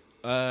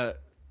 though?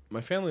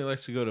 My family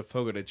likes to go to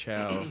Fogo de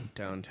Chao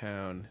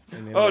downtown.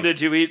 And they Oh, like-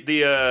 did you eat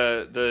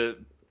the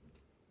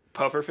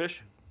puffer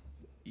fish?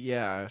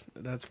 Yeah,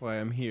 that's why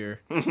I'm here.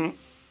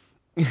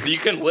 You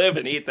can live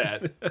and eat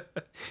that.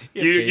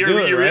 If you they do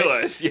it you right.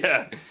 realize,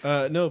 yeah.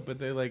 No, but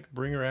they like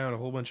bring around a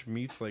whole bunch of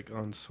meats like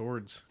on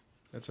swords.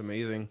 That's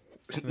amazing.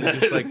 And they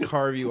just like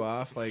carve you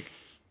off like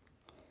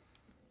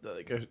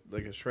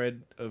a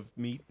shred of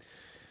meat,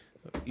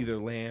 either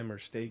lamb or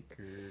steak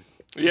or.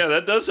 Yeah,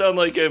 that does sound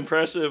like an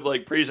impressive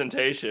like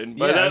presentation.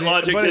 By Yeah, that I mean,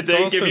 logic, but did it's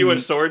they also give you a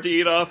meat. sword to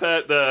eat off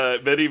at the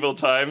medieval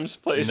times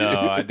place? No,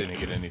 I didn't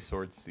get any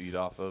swords to eat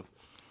off of.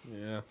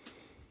 Yeah.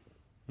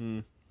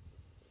 I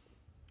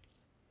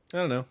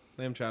don't know.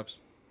 Lamb chops.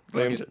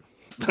 Lamb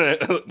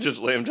just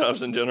lamb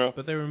chops in general.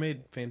 But they were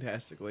made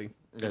fantastically.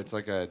 Yeah, it's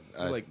like a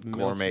Like, melts in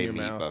gourmet your meat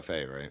mouth.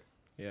 buffet, right?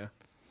 Yeah.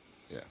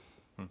 Yeah.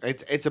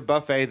 It's a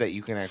buffet that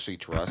you can actually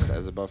trust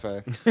as a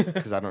buffet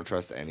because I don't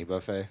trust any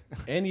buffet.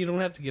 And you don't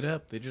have to get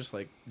up. They just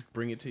like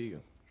bring it to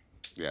you.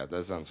 Yeah,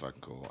 that sounds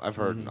fucking cool. I've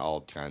heard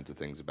all kinds of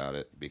things about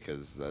it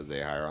because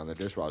they hire on their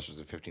dishwashers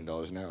at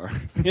 $15 an hour.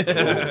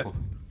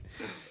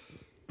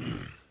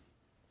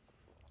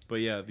 But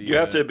yeah, the, You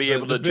have to be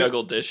able the to bill-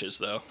 juggle dishes,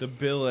 though. The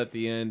bill at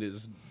the end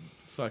is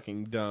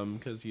fucking dumb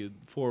because you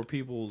 4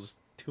 people's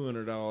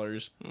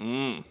 $200.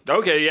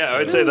 Okay, yeah, I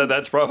would say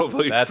that's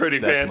probably That's pretty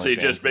definitely fancy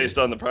just fancy. based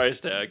on the price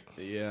tag.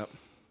 Yeah,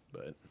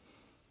 but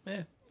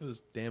It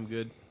was damn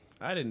good.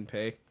 I didn't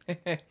pay.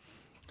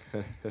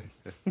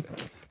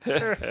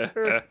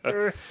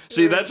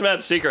 See, that's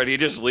Matt's secret. He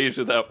just leaves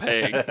without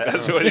paying.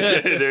 That's what he's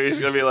going to do. He's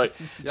going to be like,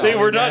 see,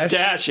 we're not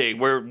dashing.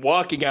 We're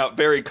walking out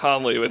very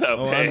calmly without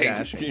paying. I'm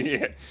dashing.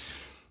 Yeah.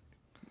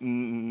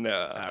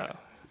 No.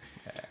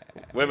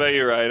 What about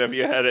you, Ryan? Have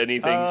you had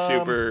anything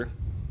super...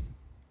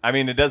 I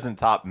mean, it doesn't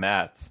top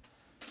Matt's,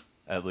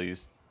 at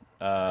least.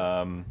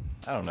 I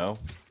don't know.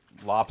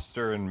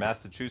 Lobster in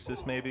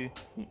Massachusetts, maybe?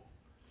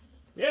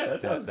 Yeah,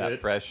 that sounds That good.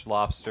 fresh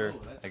lobster,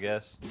 I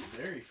guess.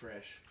 Very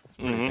fresh. It's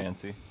pretty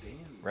fancy.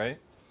 Right?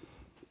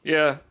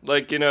 Yeah,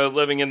 like, you know,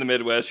 living in the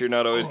Midwest, you're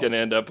not always going to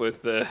end up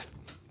with the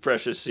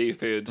freshest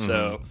seafood,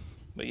 so...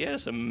 But yeah,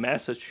 some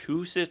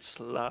Massachusetts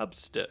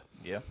lobster.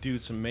 Yeah. Dude,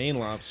 some Maine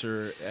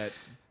lobster at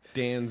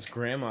Dan's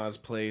grandma's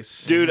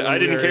place. Dude, I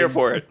didn't care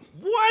for it.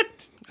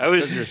 What? I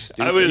was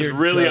You're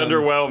really dumb.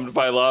 underwhelmed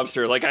by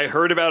lobster. Like, I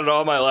heard about it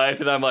all my life,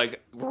 and I'm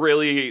like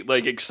really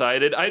like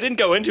excited. I didn't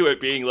go into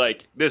it being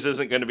like this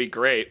isn't going to be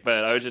great,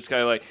 but I was just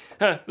kind of like,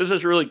 this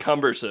is really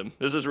cumbersome.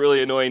 This is really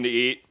annoying to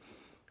eat.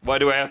 Why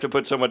do I have to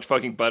put so much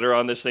fucking butter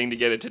on this thing to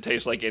get it to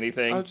taste like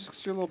anything? Oh, just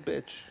 'cause you're a little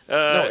bitch.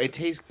 No, it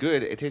tastes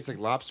good. It tastes like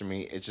lobster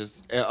meat. It's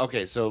just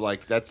okay. So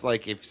like that's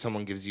like if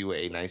someone gives you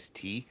a nice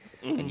tea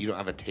and you don't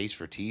have a taste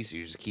for tea, so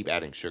you just keep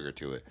adding sugar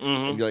to it,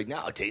 and you're like,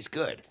 no, it tastes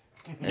good.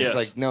 And Yes. it's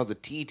like, no, the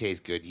tea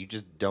tastes good. You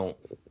just don't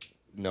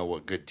know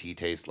what good tea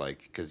tastes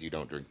like because you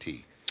don't drink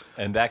tea.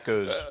 And that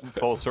goes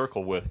full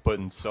circle with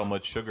putting so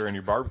much sugar in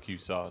your barbecue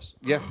sauce.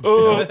 Yeah.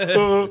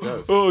 It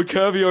does. Oh,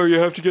 caviar, you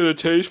have to get a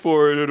taste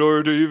for it in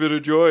order to even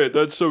enjoy it.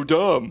 That's so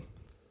dumb.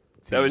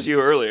 That was you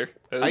earlier.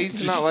 I used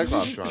to not like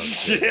lobster.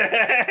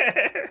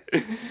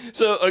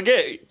 So,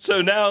 okay.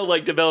 So now,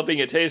 like,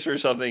 developing a taste for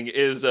something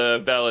is a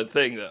valid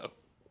thing, though.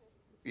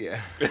 Yeah.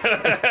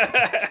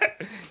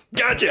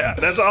 Gotcha.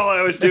 That's all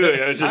I was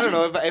doing. I was just... I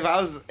don't know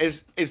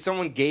if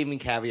someone gave me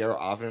caviar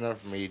often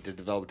enough for me to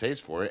develop a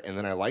taste for it, and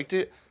then I liked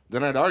it,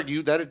 then I'd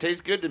argue that it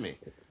tastes good to me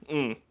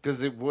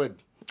because it would.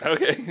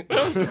 Okay.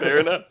 Well, fair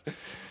enough.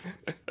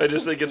 I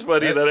just think it's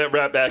funny that it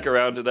wrapped back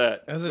around to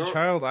that. As a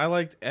child, I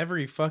liked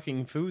every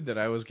fucking food that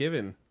I was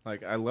given.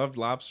 Like, I loved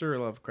lobster, I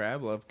loved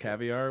crab, loved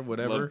caviar,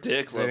 whatever. Love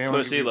dick, Did love anyone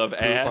pussy, give you love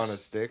poop ass. on a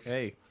stick.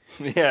 Hey.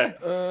 Yeah.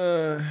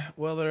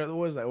 Well, there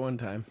was that one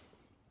time.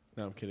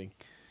 No, I'm kidding.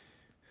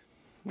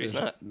 He's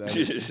not. I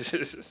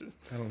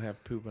don't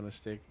have poop on a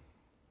stick.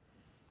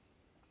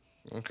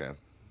 Okay.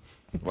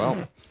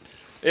 Well,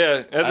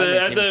 Yeah, at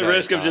make the him try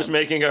risk it, of just Tom.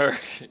 making our...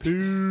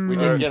 we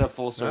didn't get a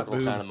full circle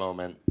boo. kind of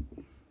moment.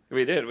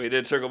 We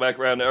did circle back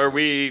around. Are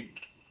we...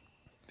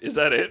 Is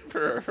that it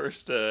for our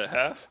first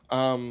half?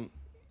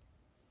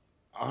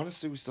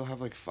 Honestly, we still have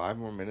like 5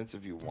 more minutes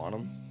if you want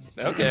them.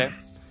 Okay.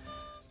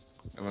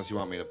 Unless you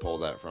want me to pull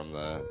that from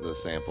the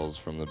samples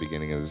from the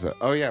beginning of the...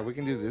 Oh, yeah, we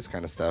can do this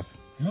kind of stuff.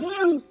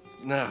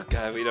 No,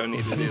 God, we don't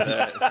need to do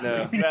that.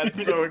 No.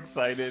 That's so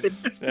excited.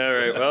 All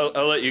right, well,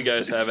 I'll let you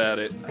guys have at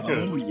it.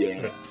 Oh,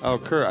 yeah. Oh,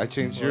 Kurt, I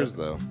changed yours,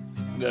 though.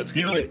 That's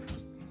Do good.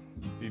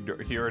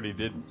 it. He already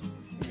did.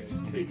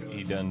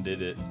 He done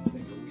did it.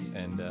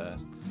 And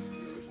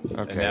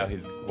Okay. now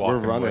he's We're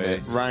walking running away.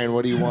 it. Ryan,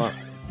 what do you want?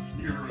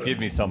 Give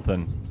me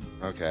something.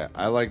 Okay,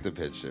 I like the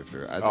pitch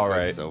shifter. I think All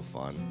that's right. so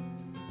fun.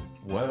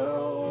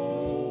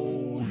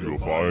 Well, you'll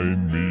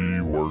find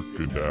me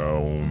working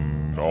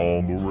down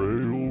on the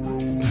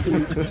railroad.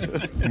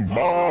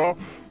 My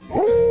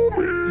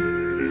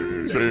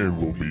homies, and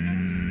we'll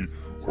be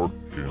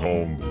working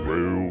on the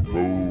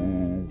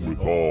railroad with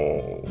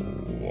all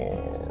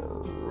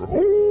our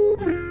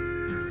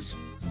homies.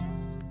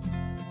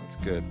 That's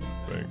good.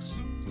 Thanks.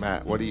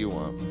 Matt, what do you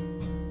want?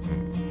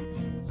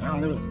 I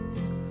don't know.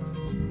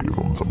 Give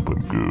him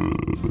something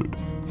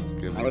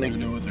good. Give I don't even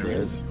know what there good.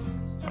 is.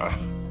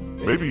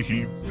 Maybe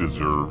he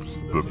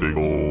deserves the big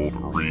old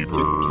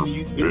reverb Can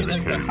you give me,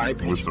 like, the and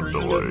high-pitched with some version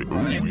delay. of Ooh,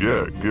 Ryan?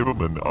 yeah, give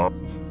him an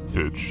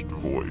up-pitched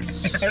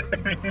voice. Can I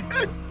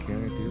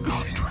do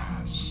that?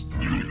 Contrast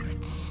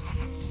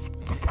needs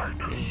the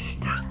finest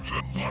things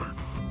in life.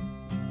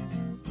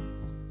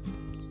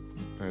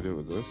 Can I do it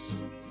with this?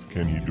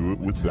 Can he do it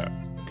with that?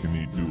 Can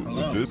he do it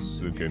with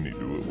this? And can he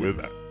do it with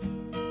that?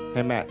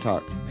 Hey, Matt,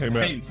 talk. Hey,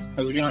 Matt. Hey,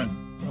 how's it going?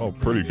 Oh,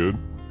 pretty good.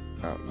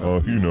 Oh, no.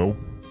 You know,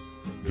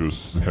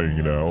 just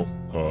hanging out.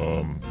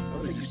 Oh,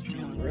 you're just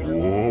on the road.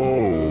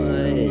 Whoa.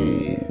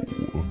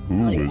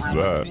 Who is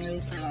that?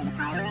 On the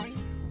highway?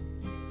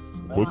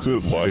 What's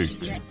it like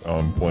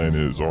on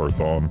planet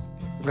Zarthon?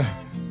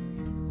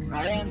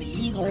 Ryan, the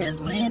eagle has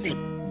landed.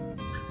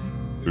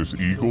 There's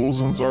eagles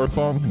in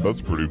Zarthon?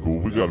 That's pretty cool.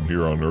 We got them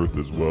here on Earth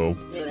as well.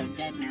 Yeah, they're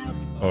dead now.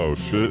 Oh,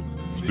 shit.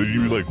 Did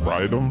you, like,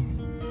 ride them?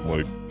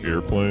 Like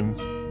airplanes?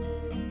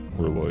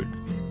 Or, like,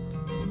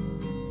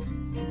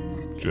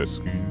 jet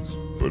skis?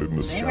 But in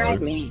the They sky?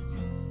 ride me.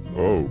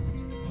 Oh.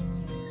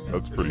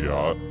 That's pretty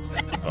hot.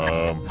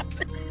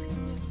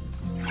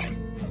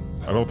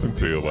 I don't think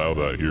they allow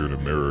that here in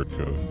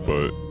America,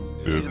 but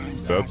if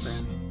that's...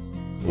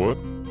 What?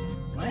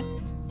 What?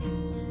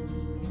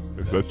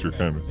 If that's your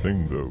kind of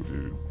thing, though,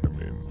 dude, I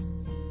mean...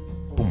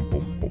 Boom,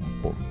 boom, boom,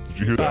 boom. Did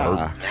you hear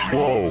that?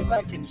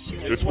 Whoa.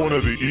 It's one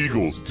of the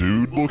eagles,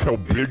 dude. Look how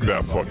big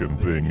that fucking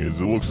thing is.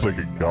 It looks like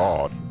a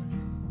god.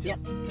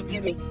 Yep, come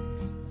get me.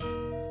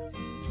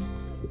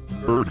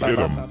 Bird, get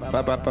him. Wow.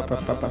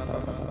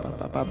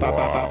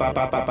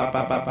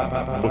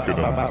 Look at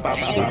him.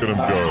 Look at him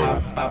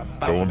go.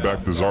 Going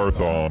back to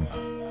Zarthon.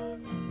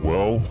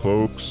 Well,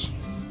 folks,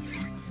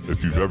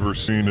 if you've ever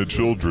seen a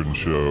children's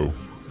show,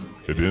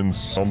 it ends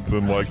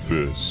something like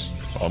this,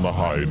 on a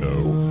high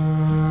note.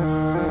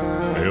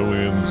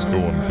 Aliens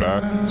going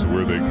back to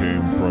where they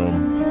came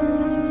from.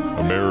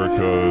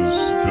 America's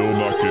still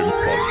not getting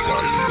fucked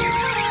by eagles.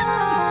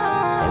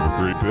 Have a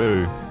great day.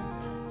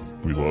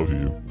 We love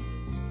you.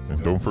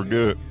 And don't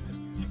forget,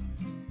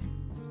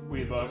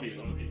 We love you.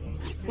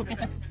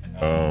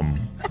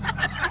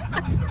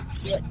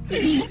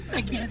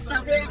 I can't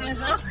stop hearing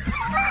myself.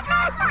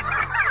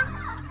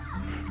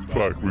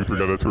 fuck, we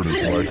forgot to turn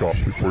his mic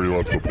off before he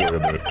left the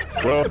planet.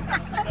 Well,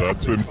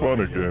 that's been fun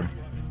again.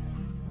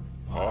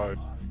 Bye.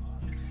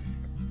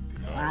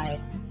 Bye.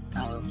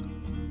 Oh,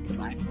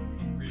 goodbye.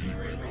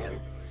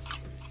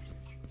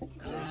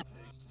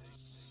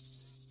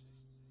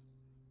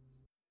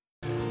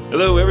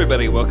 Hello,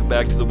 everybody. Welcome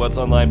back to the What's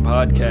Online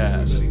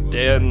podcast.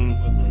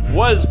 Dan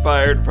was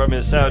fired from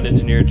his sound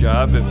engineer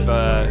job.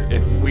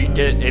 If we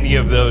get any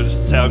of those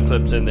sound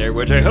clips in there,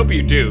 which I hope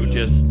you do,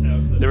 just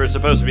there were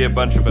supposed to be a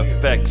bunch of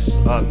effects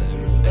on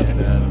them,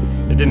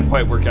 and it didn't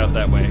quite work out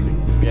that way.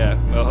 Yeah,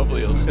 well,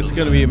 hopefully it'll. It's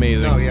gonna be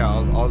amazing. No, yeah,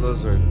 all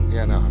those are.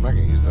 Yeah, no, I'm not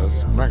gonna use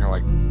those. I'm not gonna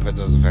like put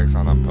those effects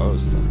on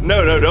post.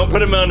 No, don't put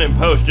them on in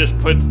post. Just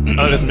put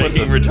us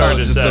making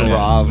retarded just sound. the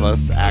raw of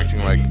us acting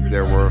like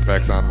there were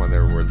effects on when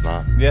there was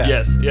not. Yeah.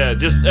 Yes, yeah,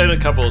 just and a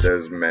couple.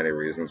 There's many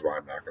reasons why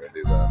I'm not going to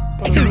do that.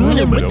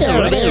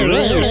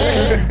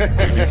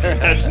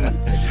 That's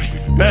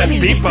Matt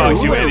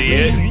beatbox, you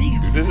idiot.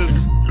 This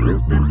is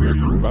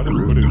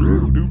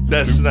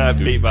that's not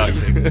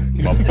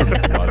beatboxing.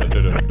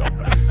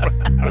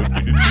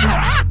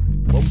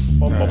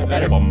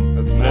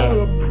 That's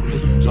not.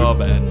 It's all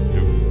bad.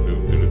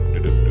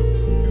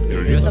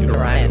 Do something to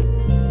Ryan.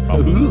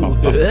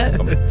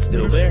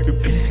 Still there.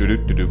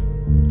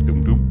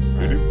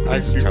 I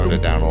just toned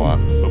it down a lot.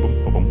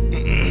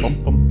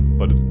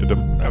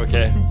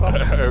 Okay,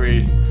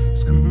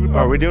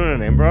 Are we doing a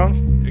name, bro?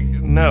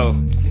 No.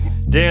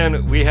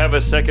 Dan, we have a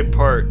second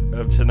part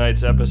of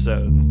tonight's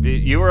episode.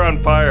 You were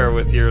on fire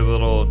with your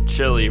little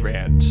chili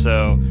rant,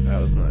 so That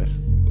was nice.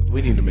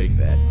 We need to make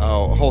that.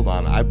 Oh, hold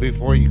on.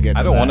 Before you get, I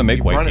to don't that, wanna make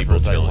keep white running people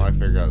for a second chili. while I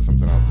figure out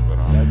something else to put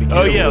on.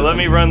 oh yeah, let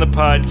me run the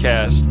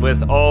podcast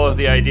with all of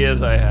the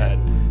ideas I had.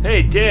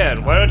 Hey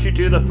Dan, why don't you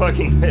do the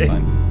fucking thing?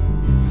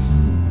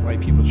 White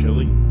people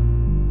chili.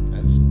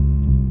 That's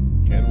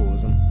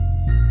cannibalism.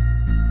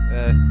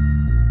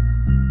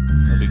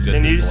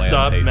 Can you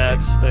stop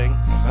Matt's thing?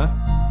 Huh?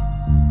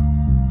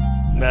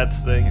 Matt's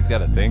thing. He's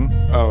got a thing.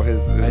 Oh,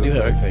 his I do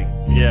have a effects? thing.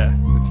 Yeah.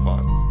 It's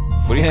fun.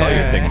 What do you call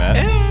your thing, Matt?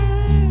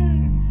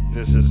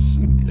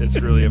 It's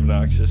really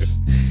obnoxious.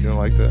 You don't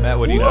like that? Matt,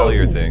 what do you call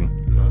your thing?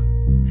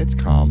 It's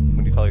calm.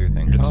 What do you call your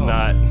thing? It's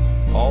not.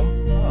 Calm?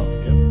 Oh,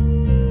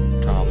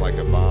 yep. Calm like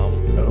a bomb.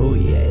 Oh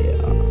yeah.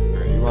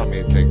 You want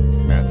me to take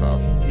Matt's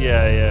off?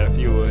 Yeah, if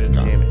you would.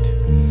 calm. Damn it.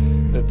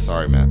 It's,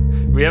 Sorry, Matt.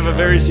 We have a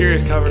very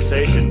serious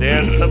conversation.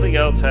 Dan, something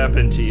else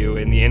happened to you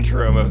in the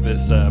interim of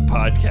this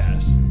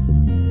podcast.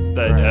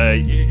 That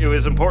it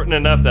was important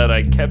enough that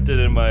I kept it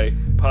in my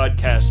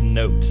podcast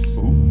notes.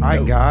 Ooh, I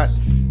notes. got.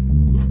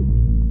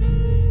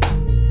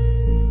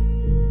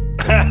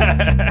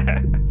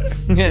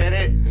 Get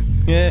it?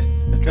 Yeah.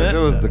 Because it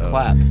was the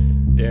clap.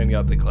 Dan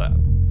got the clap.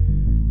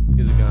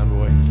 He's a gone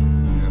boy.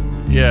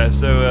 Yeah,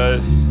 so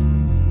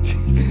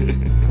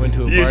Went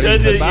to a you party said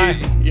and said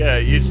that bye.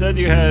 you said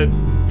you had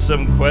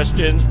some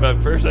questions,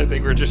 but first I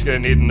think we're just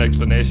going to need an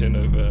explanation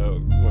of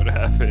what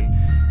happened.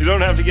 You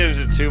don't have to get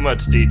into too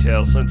much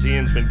detail. Since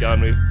Ian's been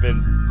gone, we've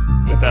been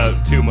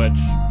without too much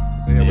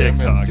dick We've been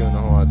talk. doing a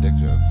whole lot of dick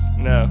jokes.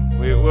 No,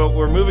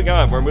 we're moving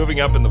on. We're moving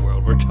up in the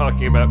world. We're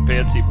talking about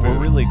fancy food. We're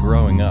really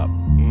growing up.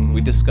 We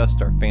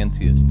discussed our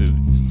fanciest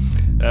foods.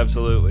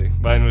 Absolutely.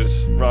 Mine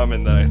was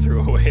ramen that I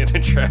threw away in the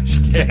trash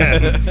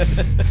can.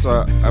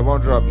 So I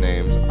won't drop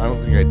names. I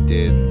don't think I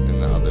did in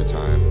the other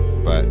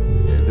time, but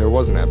there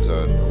was an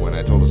episode when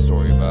I told a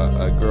story about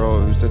a girl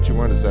who said she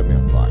wanted to set me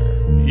on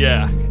fire.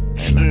 Yeah.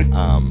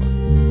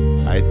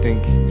 I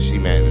think she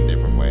meant in a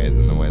different way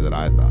than the way that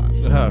I thought.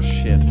 Oh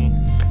shit.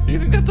 Do you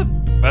think that's a...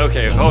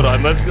 Okay, hold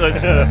on. Let's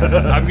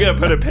I'm going to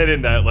put a pin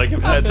in that. Like,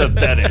 if that's a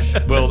fetish,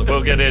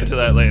 we'll get into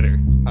that later.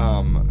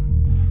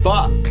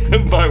 Fuck.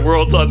 My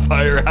world's on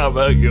fire. How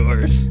about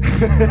yours?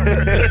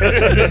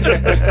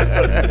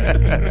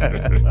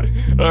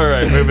 All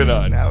right, moving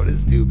on. Now it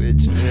is too,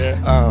 bitch.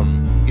 Yeah.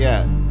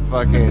 Yeah,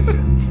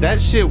 fucking... that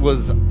shit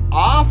was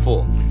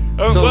awful.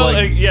 Oh, So, well,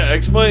 like- yeah,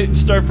 explain,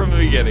 start from the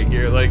beginning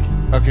here. Like,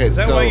 Okay, Is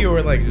that so... why you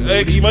were like moody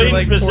explain for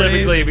like 4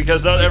 specifically, days?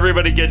 because not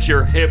everybody gets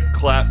your hip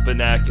clap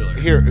vernacular.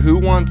 Here, who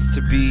wants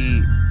to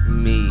be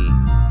me?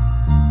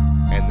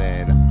 And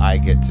then I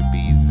get to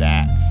be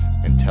that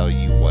and tell tell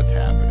you what's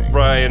happening.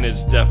 Ryan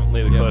is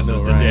definitely the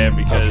closest to Dan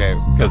because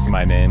Because of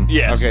my name.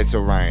 yes. Okay, so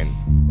Ryan,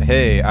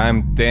 Hey,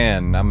 I'm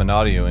Dan. I'm an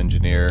audio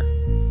engineer.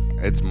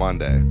 it's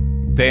Monday.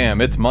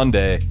 Damn, it's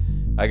Monday.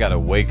 I gotta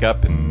wake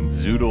up and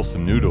zoodle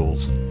some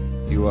noodles.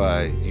 You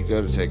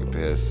go to take a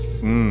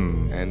piss,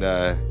 and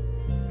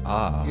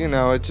you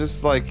know, it's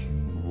just like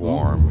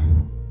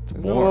warm. It's a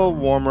little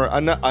warmer,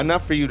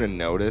 enough for you to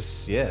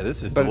notice. Yeah,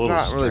 this is But a it's little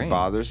not really strange.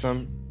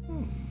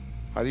 bothersome.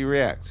 How do you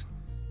react?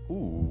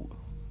 Ooh,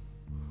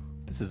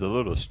 this is a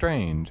little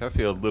strange. I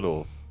feel a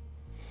little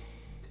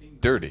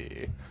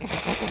dirty.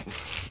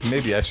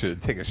 Maybe I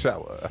should take a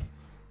shower.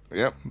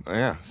 Yep.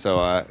 Yeah. So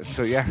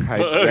yeah.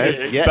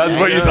 Okay. Yeah. That's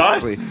what you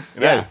thought? exactly.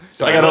 Yeah.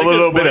 So I got like a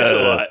little this bit voice a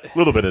of lot.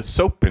 little bit of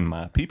soap in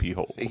my pee-pee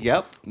hole.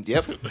 Yep. He's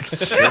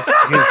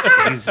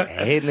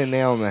hitting the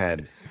nail on the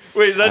head.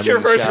 Wait, that's I'm your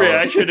in the first shower.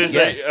 reaction? Is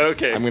Yes. that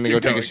okay? I'm gonna keep go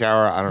take going. a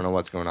shower. I don't know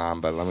what's going on,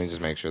 but let me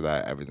just make sure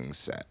that everything's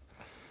set.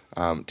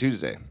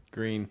 Tuesday.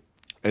 Green.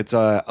 It's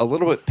a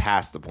little bit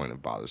past the point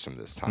of bothersome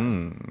this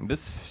time.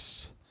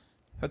 That's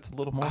a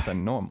little more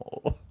than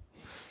normal.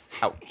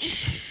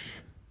 Ouch.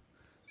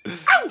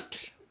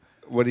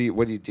 What do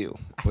you do?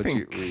 What's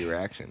your think-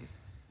 reaction?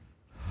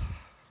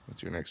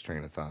 What's your next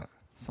train of thought?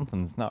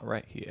 Something's not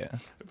right here.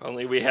 If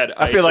only we had.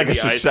 I feel like I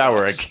ice in the should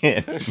shower icebox.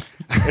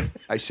 again.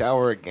 I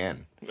shower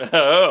again.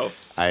 Oh,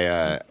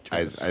 I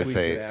squeeze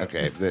say it out.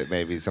 okay, that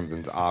maybe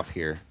something's off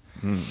here.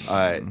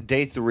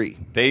 Day 3.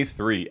 Day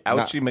 3.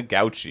 Ouchie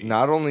McGouchie.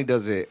 Not only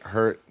does it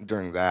hurt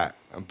during that,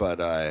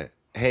 but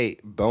hey,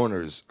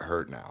 boners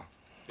hurt now.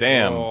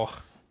 Damn. Oh,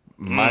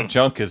 My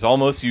junk is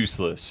almost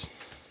useless.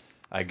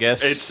 I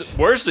guess. it's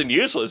worse than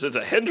useless. It's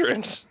a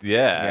hindrance.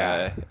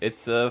 Yeah.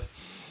 It's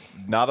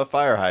not a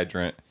fire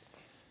hydrant.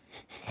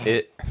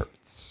 It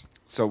hurts.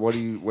 So what are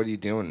you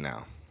doing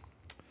now?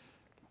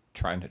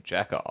 Trying to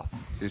jack off.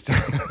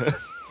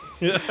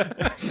 You're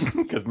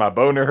Because my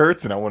boner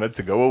hurts and I want it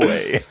to go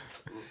away.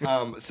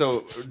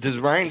 so does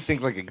Ryan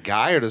think like a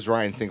guy or does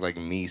Ryan think like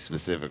me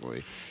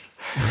specifically?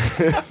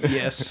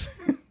 yes.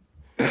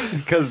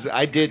 Because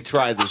I did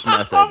try this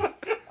method.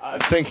 I'm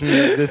thinking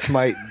this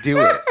might do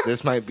it.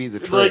 This might be the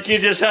trick. Like you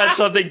just had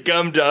something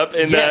gummed up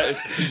and yes.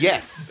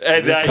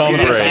 and This that you comfort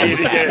just was needed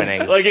to get-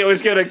 happening. like it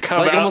was gonna come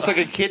Like out almost like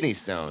a kidney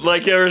stone.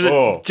 like there was a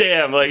Oh.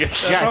 damn like yeah, I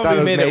thought probably it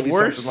was made it maybe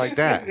worse. something like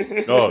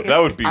that. Oh, that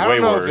would be I way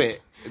don't know worse.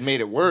 if it made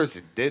it worse.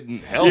 It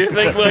didn't help. you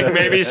think like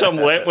maybe some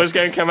lint was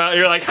gonna come out and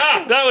you're like,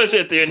 ha, that was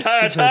it the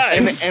entire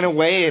time. in a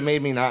way, it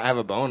made me not have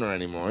a boner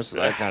anymore, so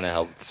that kind of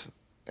helped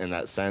in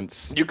that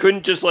sense. You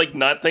couldn't just like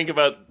not think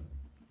about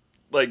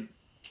like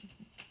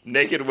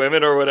naked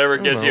women or whatever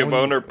gives know, you a when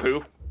boner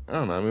poop. I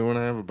don't know. I mean, when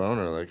I have a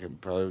boner, like I'm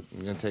probably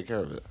gonna take care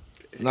of it.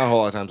 Not a whole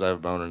lot of times I have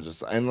a boner,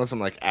 just unless I'm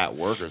like at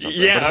work or something.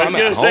 Yeah, But if I was I'm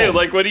at gonna say, home,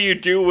 like, what do you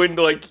do when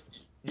like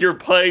you're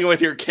playing with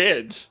your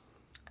kids?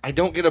 I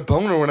don't get a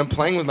boner when I'm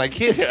playing with my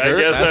kids. I Kurt.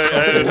 guess That's I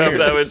would hope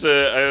weird. that was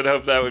I would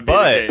hope that would be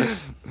But the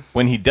case.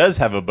 when he does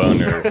have a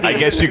boner, I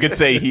guess you could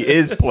say he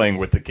is playing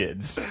with the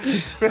kids.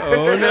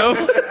 Oh no.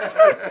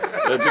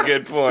 That's a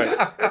good point.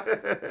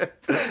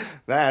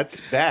 That's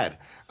bad.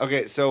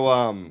 Okay, so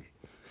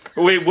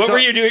Wait, what so, were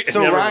you doing?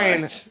 So Never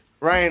Ryan, mind.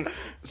 Ryan,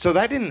 so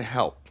that didn't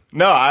help.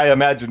 No, I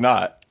imagine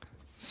not.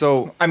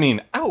 So I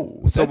mean,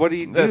 ow. so what do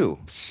you do?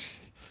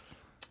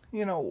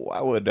 You know,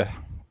 I would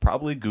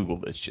probably Google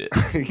this shit.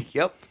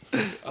 Yep.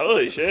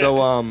 Holy shit!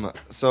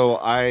 So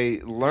I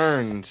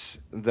learned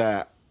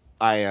that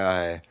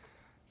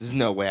there's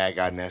no way I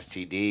got an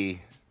STD.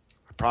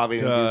 I probably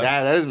didn't do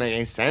that. That doesn't make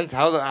any sense.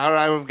 How did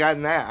I have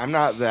gotten that? I'm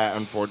not that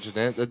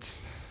unfortunate.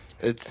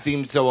 It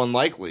seemed so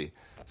unlikely.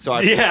 So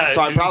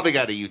I probably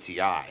got a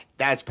UTI.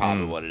 That's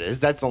probably what it is.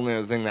 That's the only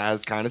other thing that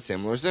has kind of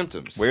similar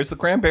symptoms. Where's the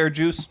cranberry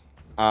juice?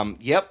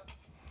 Yep.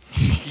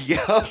 Yep.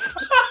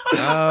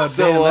 Oh,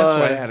 So, damn, that's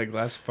why I had a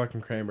glass of fucking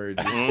cranberry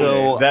juice.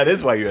 So That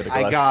is why you had a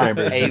glass I of got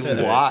cranberry juice. a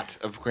lot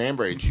of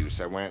cranberry juice.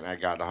 I went and I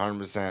got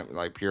 100%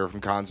 like pure from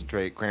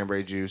concentrate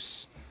cranberry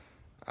juice.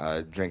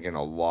 Drinking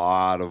a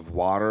lot of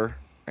water,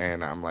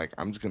 and I'm like,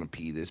 I'm just gonna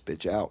pee this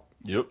bitch out.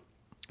 Yep.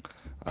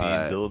 Pee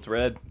until it's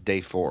red. Day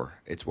 4.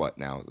 It's what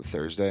now? The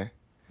Thursday.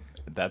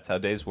 That's how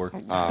days work.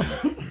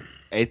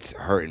 It's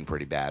hurting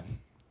pretty bad.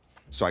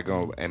 So I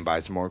go and buy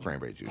some more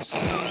cranberry juice.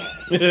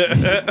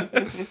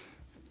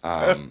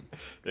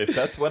 If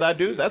that's what I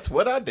do, that's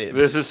what I did.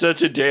 This is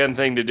such a Dan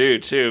thing to do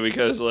too,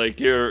 because like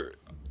you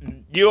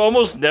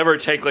almost never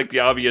take like the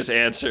obvious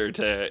answer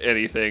to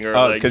anything, or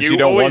Oh, like because you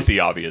don't want always, the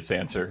obvious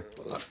answer.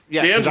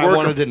 Yeah, Dan's because I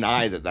want to work-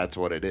 deny that that's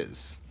what it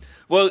is.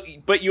 Well,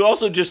 but you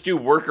also just do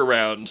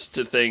workarounds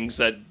to things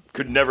that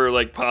could never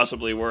like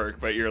possibly work,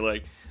 but you're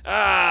like,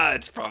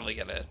 it's probably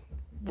gonna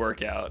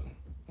work out.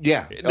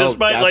 Yeah.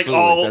 Despite like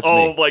absolutely. That's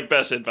all me. like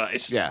best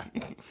advice. Yeah.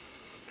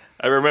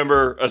 I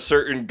remember a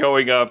certain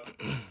going up.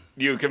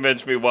 You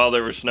convinced me while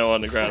there was snow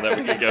on the ground that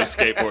we could go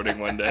skateboarding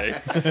one day.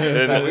 That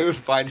we And would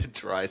find a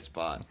dry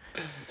spot.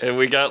 And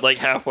we got like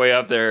halfway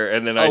up there,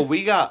 and then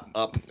we got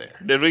up there.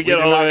 Did we get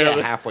did all the not way get up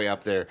there? halfway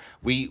up there?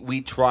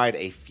 We tried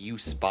a few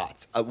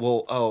spots.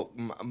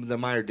 The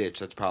Meyer Ditch.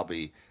 That's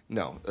probably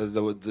no.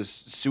 The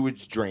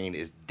sewage drain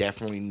is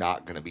definitely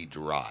not going to be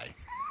dry.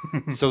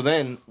 So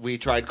then we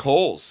tried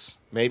Coles.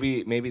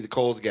 Maybe the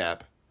Coles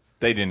Gap.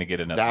 They didn't get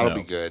enough That'll snow.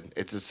 be good.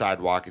 It's a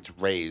sidewalk. It's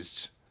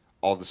raised.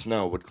 All the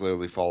snow would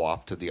clearly fall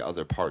off to the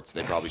other parts.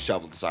 They probably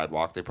shoveled the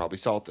sidewalk. They probably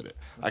salted it.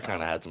 I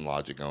kind of had some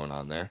logic going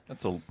on there.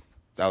 That's a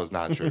That was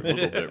not true.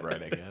 little bit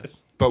right, I guess.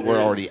 But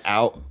we're already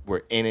out.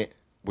 We're in it.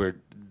 We're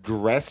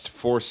dressed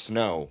for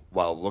snow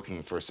while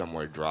looking for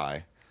somewhere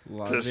dry.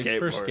 Logic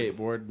for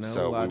skateboard. No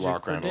So we logic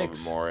walk for around a little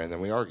dicks. bit more, and then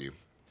we argue.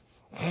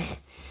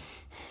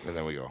 And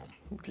then we go home.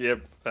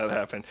 Yep, that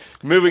happened.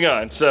 Moving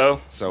on.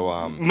 So,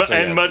 Much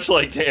much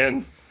like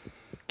Dan,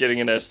 getting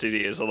an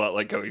STD is a lot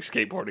like going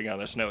skateboarding on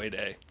a snowy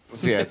day.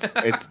 So yeah,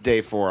 it's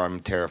day 4. I'm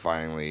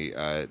terrifyingly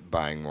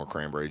buying more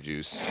cranberry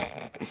juice,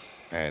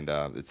 and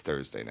it's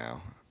Thursday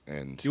now.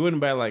 And You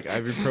wouldn't buy like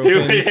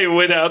ibuprofen. He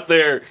went out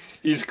there.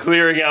 He's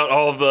clearing out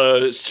all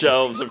the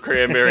shelves of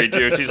cranberry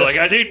juice. He's like,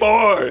 I need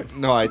more.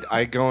 no,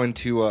 I go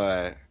into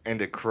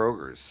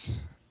Kroger's,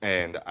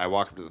 and I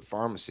walk up to the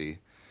pharmacy,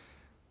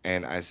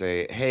 and I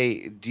say,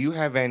 "Hey, do you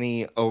have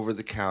any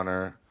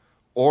over-the-counter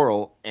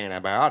oral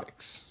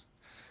antibiotics?"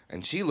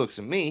 And she looks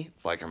at me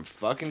like I'm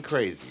fucking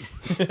crazy.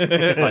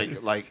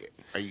 like,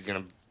 are you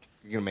gonna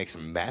make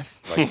some meth?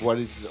 Like,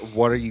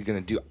 what are you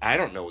gonna do? I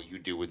don't know what you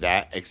do with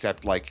that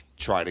except like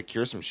try to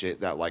cure some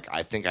shit that like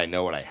I think I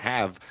know what I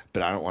have,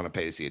 but I don't want to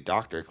pay to see a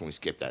doctor. Can we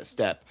skip that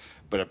step?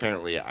 But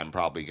apparently, I'm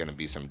probably gonna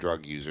be some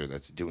drug user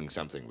that's doing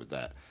something with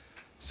that.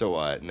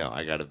 So no,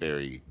 I got a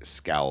very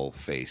scowl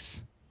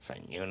face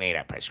saying you need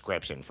a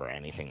prescription for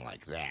anything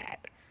like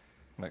that.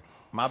 Like,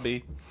 my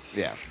B.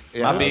 Yeah,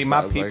 My B, I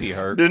my was like- pee-pee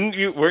hurt.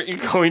 Weren't you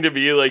going to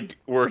be like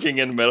working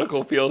in the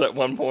medical field at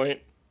one point?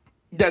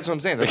 That's what I'm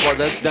saying.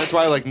 That's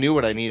why I like knew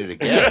what I needed to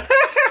get.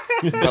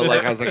 But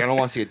like I was like, I don't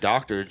want to see a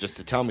doctor just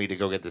to tell me to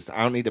go get this.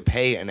 I don't need to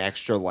pay an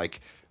extra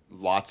like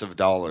lots of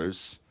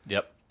dollars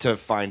Yep. to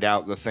find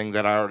out the thing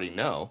that I already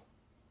know.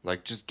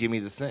 Like, just give me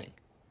the thing.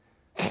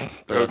 But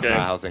that's Okay.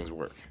 not how things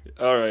work.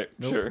 All right,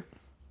 sure.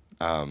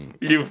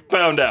 You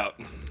found out.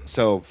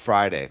 So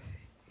Friday,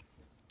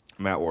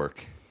 I'm at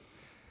work,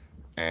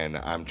 and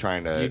I'm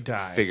trying You to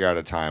die. figure out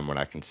a time when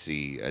I can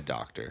see a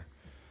doctor.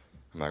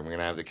 I'm like, I'm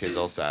gonna have the kids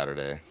all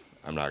Saturday.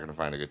 I'm not gonna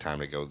find a good time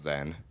to go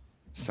then.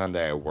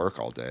 Sunday I work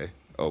all day,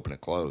 open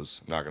and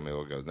close. I'm not gonna be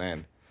able to go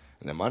then.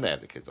 And then Monday I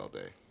have the kids all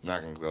day. I'm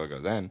not gonna be able to go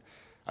then.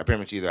 I pretty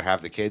much either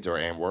have the kids or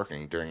am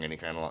working during any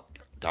kind of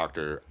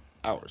doctor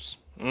hours.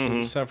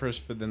 So suffers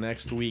for the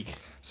next week.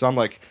 So I'm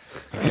like,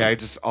 okay,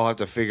 I'll have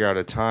to figure out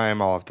a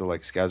time. I'll have to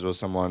like schedule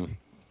someone.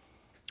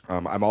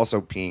 I'm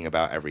also peeing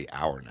about every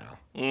hour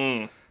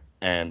now.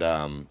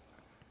 And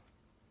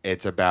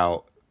it's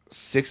about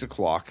 6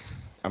 o'clock.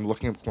 I'm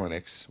looking up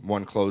clinics.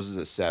 One closes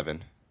at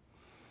 7.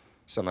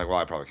 So I'm like, well,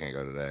 I probably can't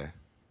go today.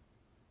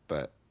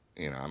 But,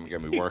 I'm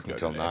going to be working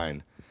until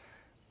 9.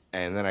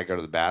 And then I go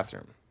to the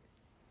bathroom.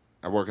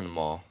 I work in the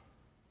mall.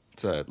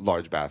 It's a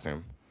large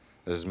bathroom.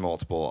 There's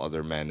multiple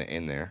other men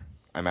in there.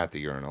 I'm at the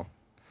urinal.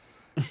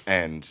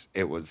 And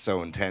it was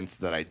so intense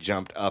that I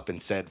jumped up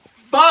and said,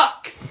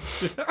 fuck!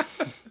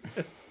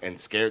 And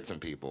scared some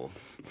people.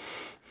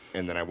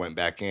 And then I went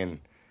back in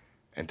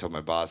and told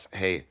my boss,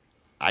 hey,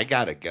 I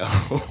gotta go.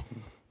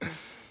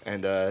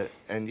 and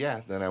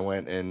yeah, then I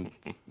went and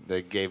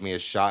they gave me a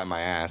shot in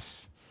my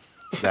ass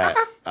that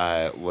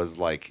was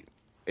like,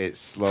 it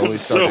slowly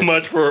started. So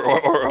much for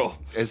oral.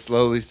 It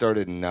slowly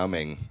started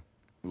numbing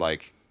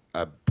like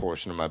a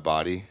portion of my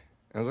body.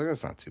 I was like,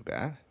 that's not too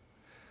bad.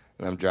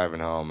 And I'm driving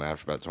home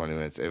after about 20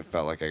 minutes. It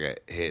felt like I got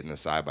hit in the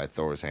side by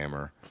Thor's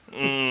hammer.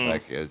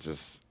 Like it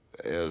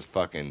was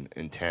fucking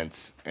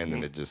intense. And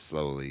then it just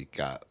slowly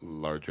got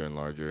larger and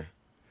larger.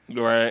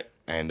 Right.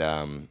 And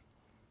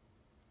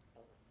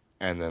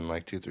then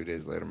like 2-3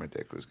 days later, my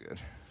dick was good.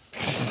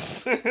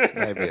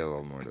 Maybe a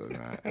little more than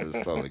that. It was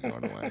slowly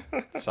going away.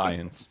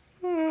 Science.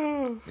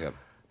 Yep.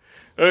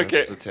 Okay.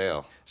 That's the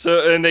tale.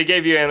 So, and they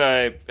gave you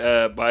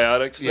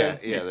antibiotics Yeah, then?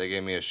 yeah. They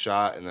gave me a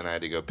shot, and then I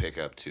had to go pick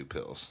up 2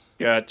 pills.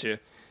 Gotcha.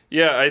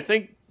 Yeah, I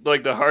think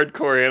like the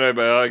hardcore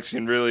antibiotics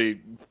can really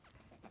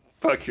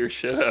fuck your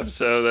shit up.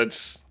 So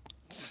that's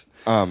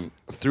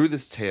Through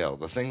this tale,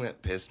 the thing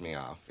that pissed me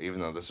off, even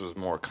though this was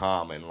more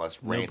calm and less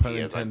pun ranty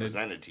as I intended.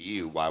 presented to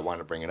you, why I wanted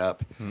to bring it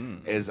up,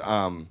 is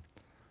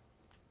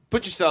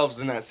put yourselves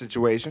in that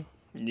situation.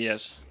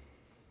 yes.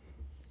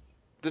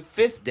 The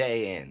 5th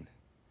day in,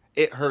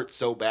 it hurt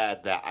so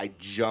bad that I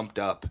jumped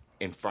up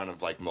in front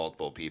of like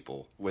multiple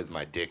people with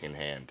my dick in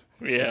hand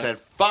Yeah. and said,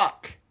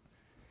 fuck.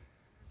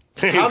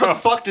 How the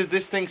fuck does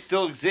this thing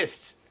still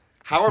exist?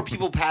 How are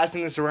people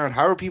passing this around?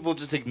 How are people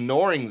just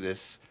ignoring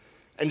this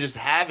and just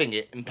having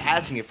it and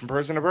passing it from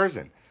person to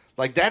person?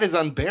 Like, that is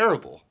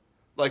unbearable.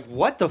 Like,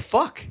 what the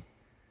fuck?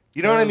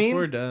 You know what I mean?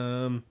 We're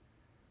dumb.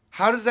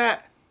 How does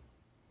that...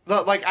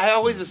 Like, I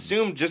always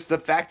assumed just the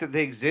fact that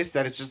they exist,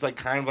 that it's just, like,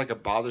 kind of like a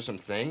bothersome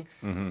thing.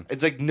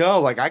 It's like, no,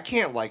 like, I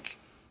can't, like...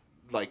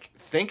 like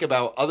think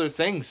about other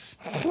things.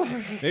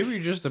 Maybe you're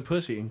just a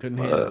pussy and couldn't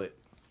handle it.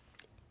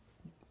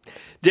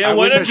 Dan,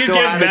 why wish I don't you still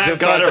give had it Matt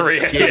just so I could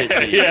gonorrhea? give it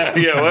to you.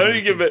 Yeah. Why don't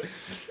you give it?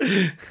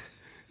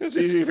 It's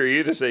easy for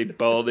you to say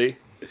baldy.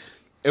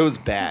 It was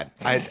bad.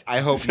 I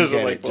hope you Doesn't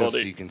get like it just so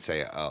baldy. you can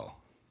say oh.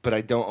 But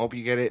I don't hope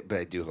you get it. But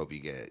I do hope you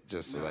get it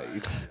just so that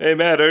you Hey,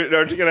 Matt,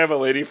 aren't you gonna have a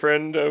lady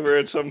friend over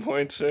at some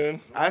point soon?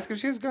 ask if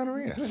she has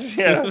gonorrhea.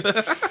 Yeah.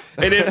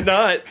 And if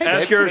not,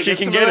 ask babe, her can if I she get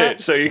can some get of it,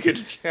 that? so you could.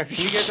 Yeah,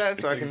 can you get that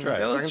so I can try? Yeah,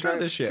 So I let's can try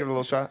this shit. Give it a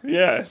little shot.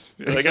 Yeah.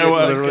 Like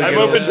literally I'm get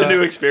a open to shot.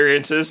 new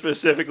experiences,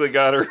 specifically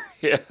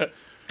gonorrhea.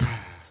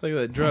 It's like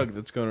that drug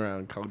that's going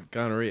around called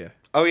gonorrhea.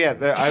 Oh yeah,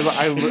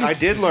 I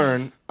did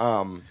learn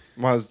when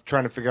I was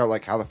trying to figure out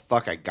like how the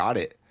fuck I got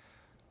it.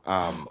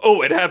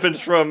 Oh, it happens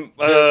from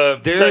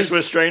there's- sex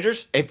with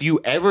strangers. If you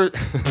ever,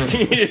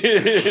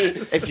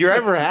 if you're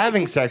ever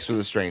having sex with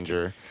a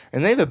stranger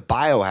and they have a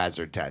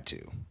biohazard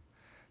tattoo,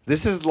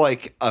 this is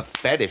like a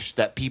fetish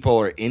that people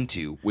are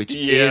into, which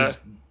Yeah. is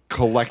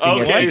collecting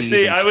Okay, STDs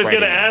see, and I was gonna spreading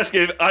them. ask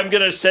if I'm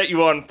gonna set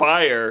you on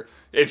fire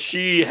if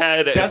she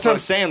had. That's what I'm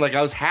saying. Like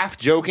I was half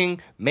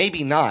joking,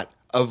 maybe not.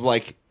 Of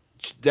like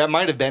that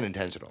might have been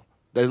intentional.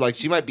 They're like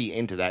she might be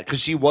into that because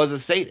she was a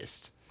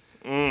sadist.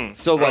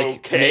 So like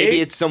okay.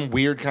 maybe it's some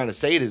weird kind of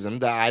sadism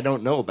that I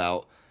don't know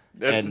about.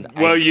 That's- And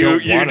well, I you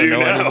don't want to do know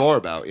now. any more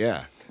about.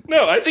 Yeah.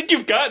 No, I think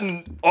you've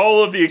gotten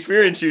all of the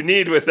experience you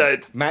need with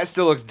that. Matt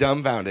still looks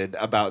dumbfounded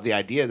about the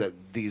idea that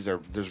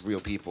there's real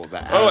people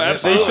that have Oh, this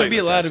absolutely. They should be biohazard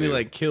allowed to be tattoo.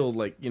 like killed,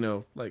 like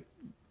like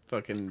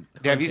fucking.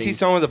 Yeah, if you see hunting.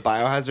 someone with a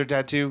biohazard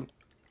tattoo,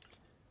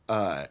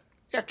 yeah,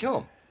 kill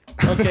him.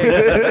 Okay,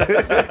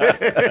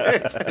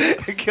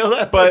 Kill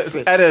that But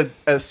person. at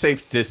a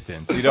safe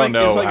distance. You don't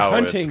like- it's know like how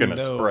hunting, it's going to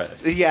though. spread.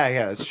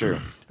 Yeah, that's true.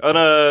 On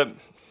a.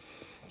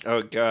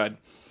 Oh God.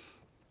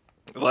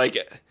 Like,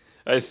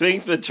 I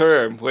think the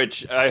term,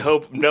 which I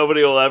hope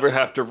nobody will ever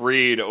have to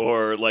read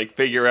or like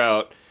figure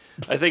out.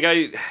 I think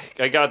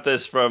I got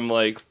this from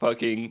like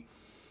fucking.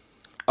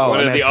 One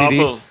an of the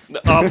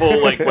STD?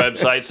 awful like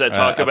websites that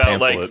talk A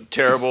about like pamphlet.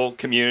 terrible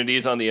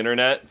communities on the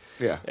internet.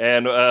 Yeah.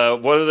 And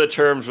one of the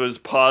terms was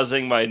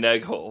pausing my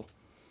neg hole.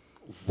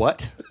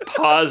 What?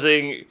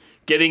 Pausing,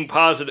 getting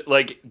positive,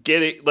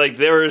 getting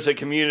there is a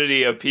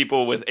community of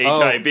people with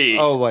HIV.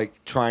 Oh,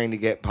 like trying to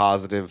get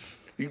positive.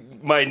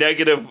 My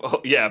negative,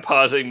 yeah,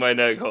 pausing my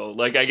neg hole.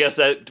 Like I guess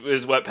that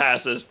is what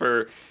passes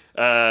for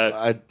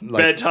Like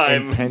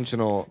bedtime.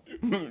 intentional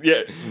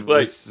Yeah,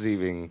 like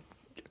receiving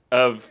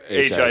of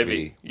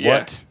HIV.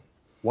 Yeah.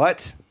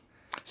 What?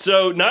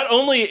 So not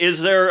only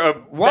is there a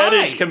Why?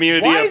 fetish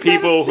community Why of is that a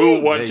people who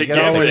thing? want Yeah, to you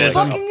gotta get always this,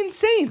 look Fucking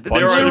insane. That's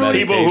there are literally-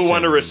 people who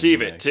want to receive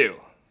medication, it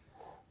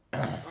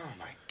too.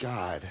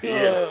 God.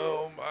 Yeah.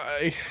 oh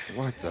my.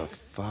 What the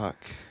fuck?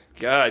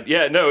 God,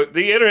 yeah, no,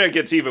 the internet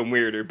gets even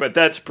weirder, but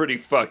that's pretty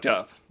fucked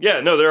up. Yeah,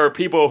 no, there are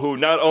people who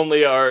not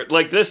only are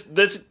like this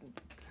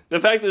the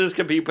fact that this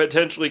could be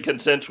potentially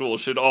consensual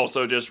should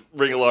also just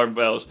ring alarm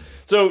bells.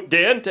 So,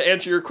 Dan, to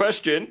answer your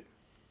question,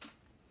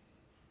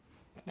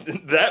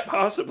 that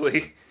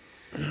possibly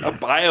a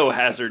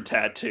biohazard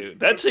tattoo.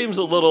 That seems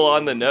a little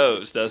on the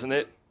nose, doesn't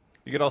it?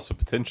 You could also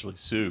potentially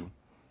sue.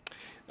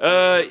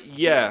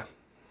 Yeah.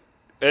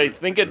 I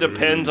think it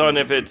depends on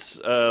if it's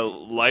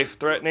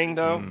life-threatening,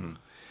 though.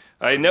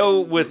 I know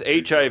with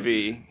HIV,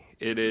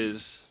 it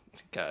is...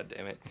 God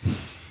damn it.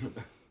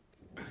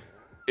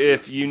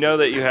 If you know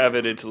that you have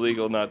it, it's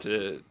legal not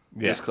to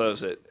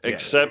disclose it.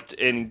 Except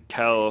in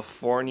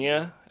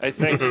California, I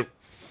think.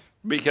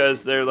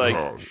 Because they're like,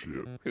 Oh shit.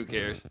 who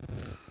cares?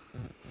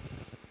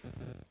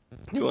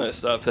 You want to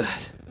stop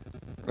that?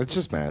 It's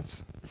just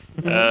Matt's.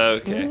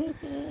 Okay.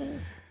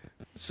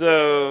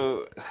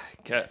 So,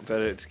 God,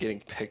 but it's getting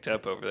picked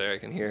up over there. I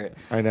can hear it.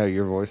 I know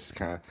your voice is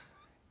kind of,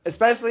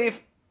 especially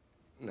if.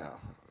 No,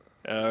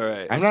 All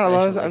right. I'm not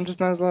loud. I'm just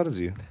not as loud as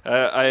you.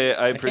 I I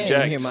can't project.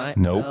 even hear mine.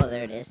 Nope. Oh,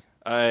 there it is.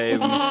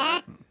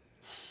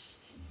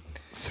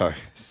 Sorry.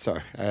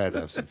 I had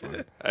to have some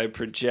fun. I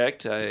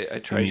project. I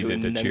try He to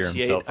needed to cheer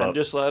enunciate. himself I'm up.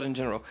 just loud in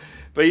general.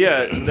 But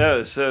yeah,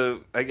 no.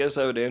 So I guess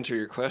I would answer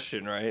your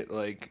question, right?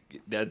 Like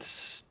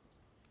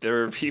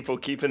there are people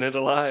keeping it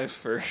alive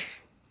for.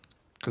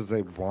 Because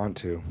they want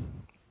to.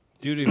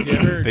 Dude, if you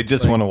ever They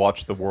just want to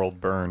watch the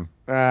world burn.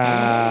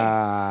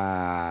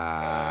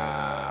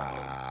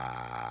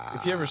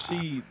 if you ever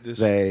see this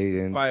They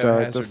didn't start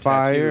biohazard the tattoo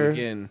fire,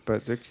 again,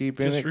 but they're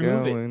keeping just it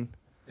remove it. going.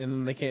 and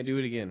then they can't do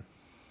it again.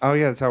 Oh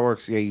yeah, that's how it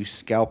works. Yeah, you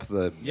scalp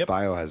the Yep.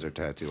 biohazard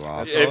tattoo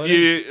off. That's all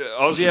it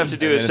All you have to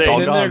do And is then it's all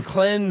say. And then they're gone.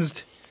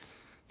 cleansed.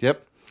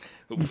 Yep.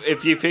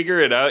 If you figure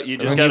it out, you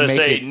just then you gotta make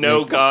say it-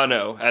 no make it-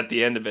 gono at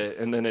the end of it,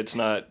 and then it's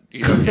not.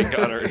 You don't get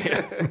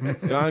gonorrhea.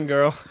 Gone,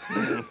 girl.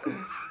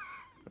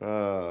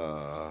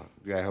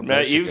 Yeah, I hope that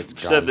Matt, shit you've gets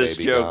said gone, this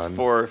baby, joke gone.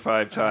 4 or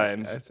 5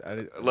 times.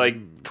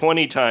 Like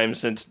 20 times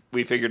since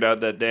we figured out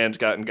that Dan's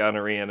gotten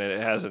gonorrhea and it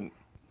hasn't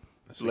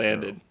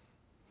landed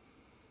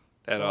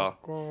at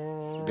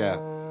all. Yeah,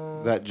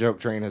 that joke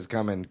train has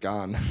come and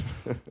gone.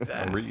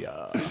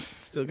 Maria.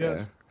 Still goes.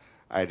 Yeah.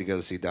 I had to go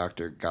see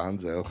Dr.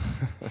 Gonzo.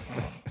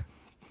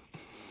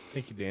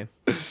 Thank you,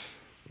 Dan.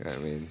 I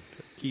mean,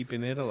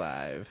 Keeping it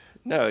alive.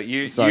 No,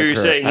 you're sorry,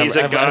 Kurt. saying he's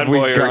a have gone we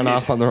boy. gone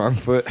off on the wrong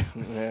foot?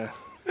 Yeah.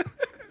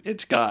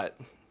 It's got.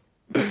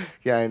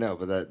 Yeah, I know,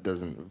 but that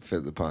doesn't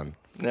fit the pun.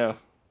 No.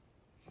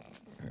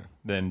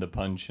 Then the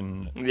punch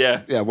and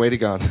Yeah. Yeah, way to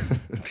go.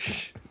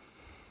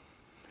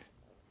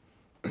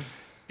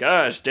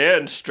 Gosh,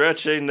 Dan's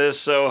stretching this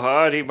so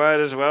hard he might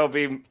as well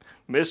be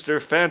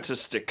Mr.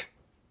 Fantastic.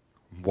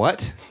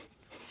 What?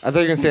 I thought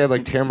you were gonna say I'd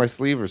like tear my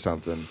sleeve or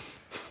something.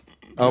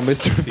 Oh,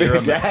 Mr. Tear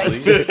on the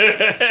Fantastic.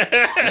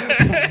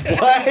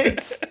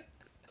 What?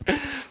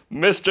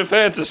 Mr.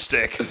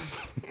 Fantastic.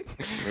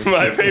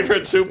 My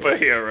favorite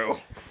superhero.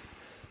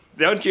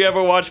 Don't you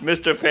ever watch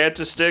Mr.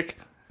 Fantastic?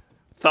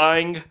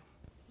 Thing?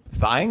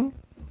 thigh?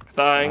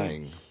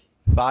 Thing?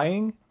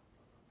 Thigh?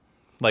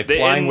 Like The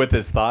flying in- with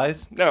his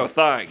thighs? No,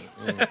 thing.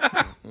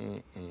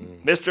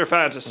 Mr.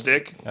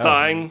 Fantastic.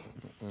 Thing.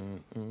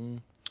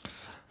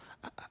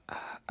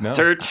 No.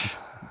 Church.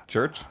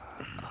 Church?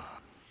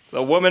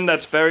 The woman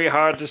that's very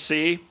hard to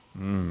see.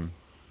 You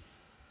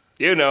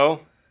know,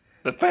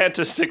 the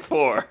Fantastic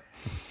Four.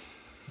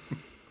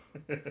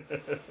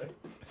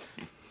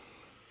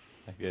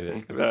 I get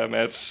it.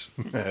 Matt's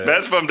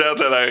bummed out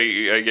that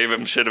I gave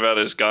him shit about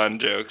his gone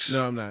jokes.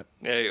 No, I'm not.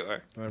 Yeah, you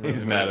are.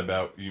 He's mad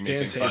about you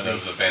making said fun that.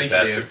 of the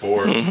Fantastic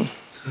Four.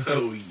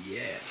 Oh,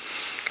 yeah.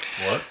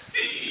 What?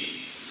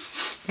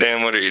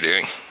 Dan, what are you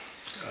doing?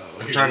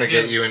 I'm trying to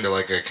get you into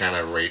like a kind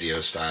of radio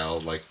style,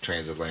 like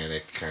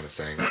transatlantic kind of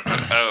thing.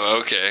 Oh,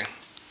 okay.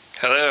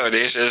 Hello,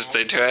 this is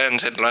the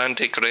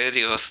transatlantic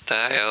radio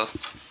style.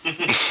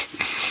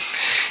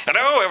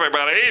 Hello,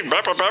 everybody.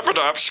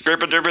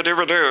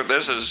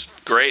 This is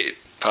great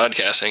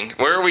podcasting.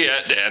 Where are we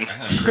at, Dan?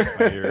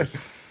 My ears.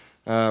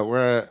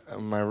 We're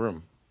at my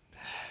room.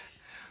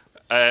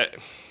 God.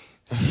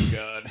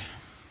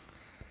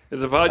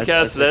 Is a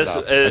podcast this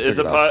is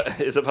a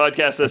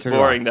podcast this took it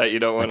boring off. that you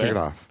don't I want took it to?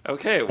 off.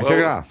 Okay, well, I took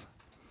it off.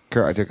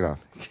 Kurt, I took it off.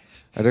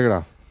 I took it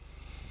off.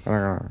 I took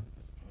it off.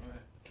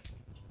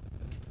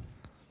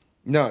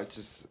 No, it's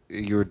just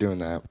you were doing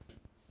that.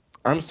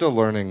 I'm still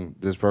learning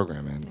this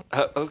program, man.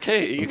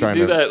 Okay, you can trying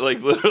do to- that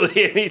like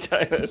literally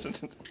anytime.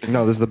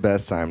 No, this is the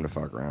best time to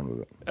fuck around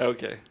with it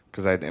Okay,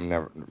 because I am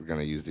never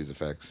gonna use these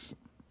effects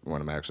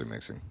when I'm actually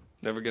mixing.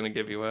 never gonna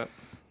give you up.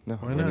 No,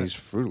 I'm gonna use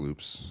Fruit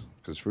Loops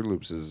because Fruit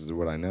Loops is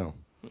what I know.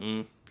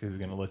 He's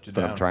going to let you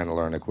But down. I'm trying to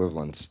learn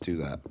equivalents to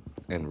that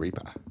in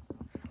Reaper.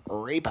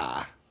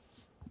 Reaper.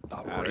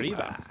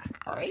 Arriba!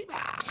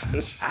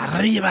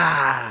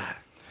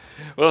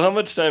 Well, how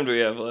much time do we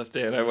have left,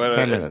 Dan?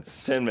 10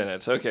 minutes. 10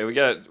 minutes. Okay, we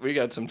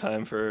got some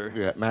time for.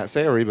 Yeah, Matt,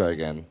 say Ariba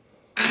again.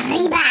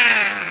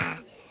 Ariba.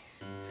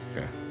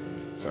 Okay.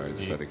 Sorry, I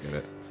just had to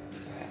get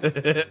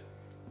it.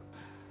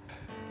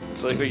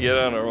 It's like we get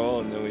on a roll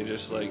and then we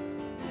just like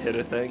hit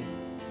a thing.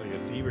 It's like a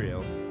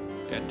derail.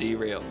 Yeah,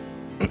 derail.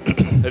 How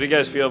do you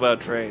guys feel about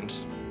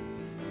trains?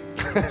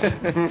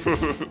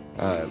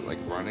 Like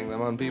running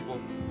them on people.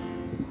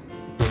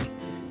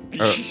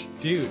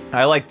 Dude,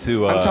 I like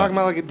to. I'm talking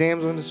about like a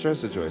damsel in distress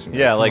situation. guys.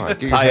 Yeah, Come like on,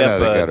 get your tie head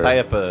out of the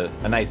up gutter.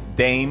 a nice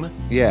dame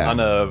Yeah. on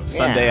a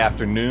Sunday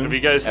afternoon Have you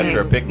guys seen-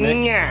 after a picnic,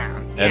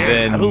 and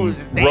then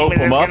rope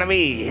them up,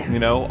 you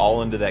know,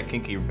 all into that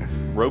kinky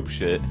rope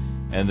shit,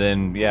 and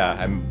then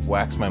I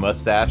wax my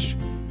mustache,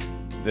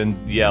 then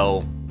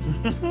yell.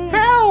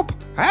 Help!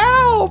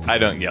 Help! I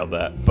don't yell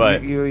that,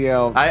 but You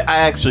yell, I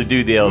actually do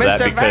yell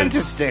that Mr.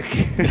 because Fantastic.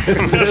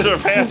 Mr.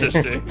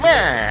 Fantastic.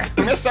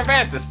 Mr.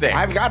 Fantastic.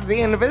 I've got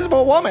the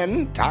invisible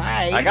woman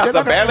tied. I got to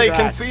the train barely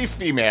tracks. conceived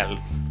female.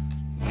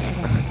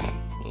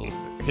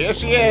 Here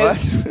she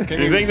is. What?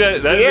 Can You think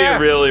that'd see be her? a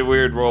really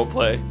weird role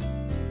play?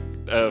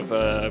 Of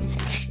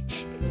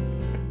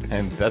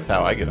And that's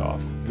how I get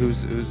off.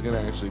 Who's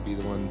gonna actually be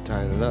the one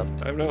tying it up?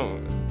 I don't know.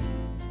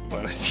 Oh,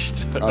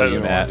 you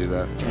don't Matt. want to do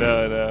that.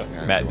 No, no.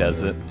 Yeah, I Matt actually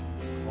does wanna it.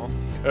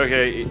 do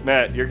Okay,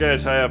 Matt, you're gonna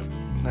tie up.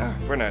 No,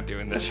 we're not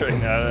doing this right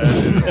now.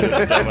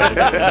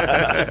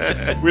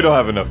 We don't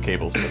have enough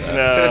cables for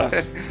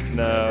that.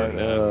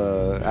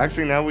 No.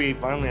 Actually, now we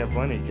finally have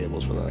plenty of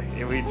cables for that.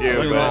 Yeah, we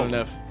still do. not But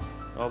enough.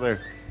 Oh, there.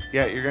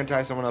 Yeah, you're gonna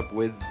tie someone up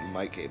with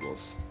mic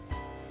cables,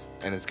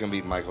 and it's gonna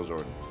be Michael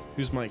Jordan.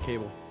 Who's my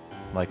cable?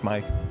 Like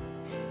Mike.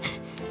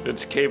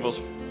 it's Cable's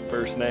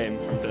first name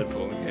from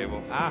Deadpool and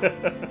Cable. Ah. God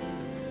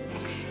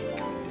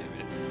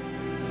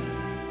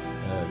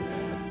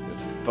damn it.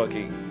 It's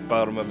fucking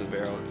bottom of the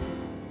barrel.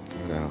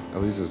 No,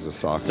 at least it's a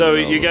soft. So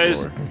you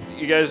guys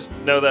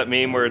know that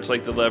meme where it's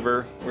like the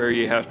lever where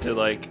you have to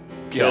like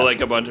kill Yeah.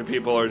 like a bunch of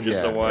people or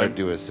just the or one?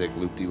 do a sick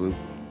loop de loop.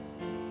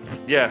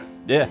 Yeah,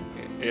 Yeah,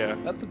 yeah.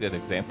 that's a good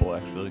example,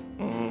 actually.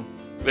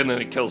 And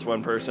then it kills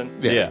one person.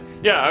 Yeah.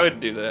 Yeah, I would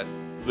do that.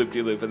 Loop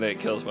de loop and then it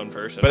kills one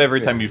person. But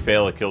every time you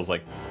fail, it kills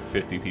like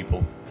 50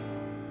 people.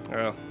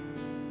 Oh.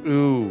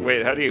 Ooh.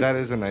 Wait, how do you? That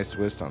is a nice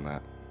twist on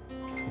that.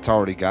 It's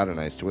already got a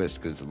nice twist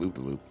because it's a loop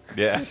de loop.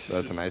 Yeah. So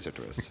that's a nicer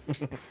twist.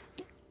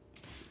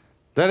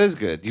 That is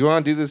good. Do you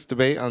want to do this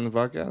debate on the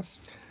podcast?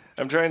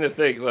 I'm trying to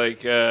think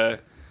like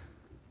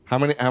How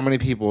many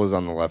people is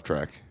on the left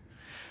track?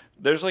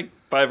 There's like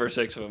 5 or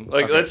 6 of them.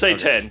 Like, Okay, let's say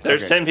okay, 10.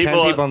 There's okay. 10 people.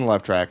 10 people on the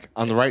left track.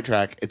 On the right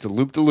track, it's a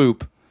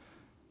loop-de-loop,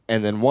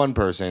 and then one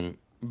person.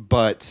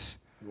 But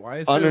Why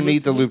is there a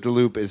underneath the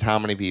loop-de-loop? loop-de-loop is how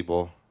many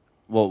people?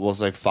 Well, we'll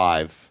say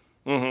 5.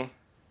 Mm-hmm.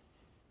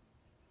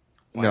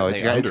 No, are it's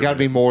they got under to it?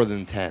 be more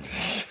than 10.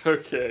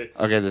 Okay.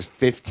 Okay, there's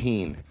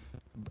 15.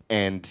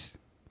 And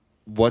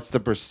what's the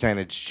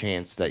percentage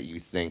chance that you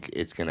think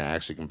it's going to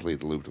actually complete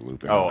the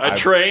loop-de-loop? Oh, A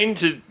train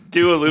to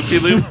do a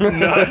loop-de-loop?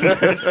 None.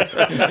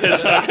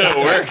 It's not going to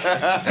work.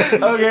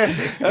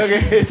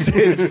 okay,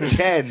 it's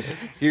 10.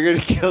 You're going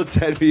to kill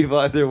 10 people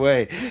either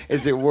way.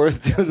 Is it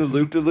worth doing the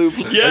loop-de-loop?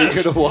 Yes. Are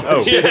you going to watch Oh,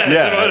 it?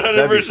 Yeah,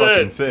 that'd be 100%.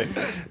 fucking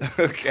sick.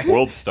 Okay.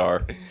 World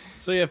star.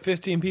 So you have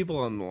 15 people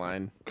on the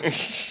line,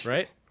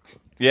 right?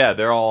 Yeah,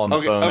 they're all on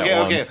the phone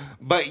at once.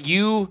 But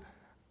you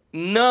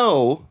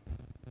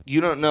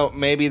don't know.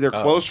 Maybe they're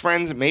close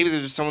friends. Maybe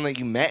they're just someone that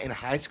you met in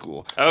high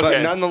school. Okay.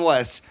 But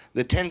nonetheless,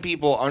 the 10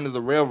 people under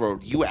the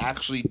railroad, you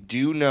actually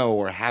do know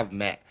or have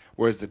met.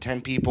 Whereas the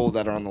 10 people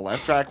that are on the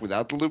left track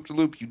without the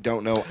loop-de-loop, you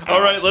don't know.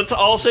 All right, let's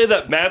all say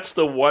that Matt's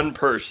the one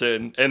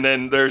person, and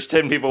then there's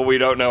 10 people we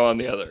don't know on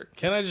the other.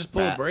 Can I just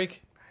pull Matt. a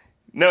break?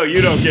 No,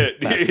 you don't get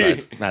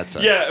it. Matt's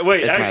side. Yeah,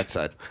 wait. It's actually- Matt's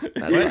side.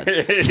 Matt's side.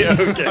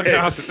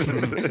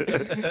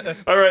 Okay.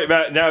 All right,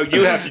 Matt. Now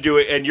you have to do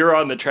it, and you're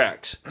on the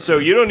tracks. So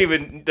you don't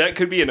even. That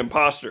could be an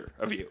imposter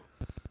of you,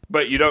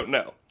 but you don't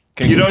know.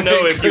 You don't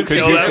know if you Could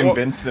kill you that one.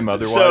 convince them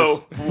otherwise?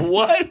 So,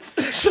 What?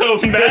 so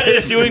Matt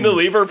is doing the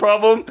lever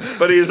problem,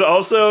 but he's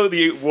also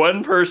the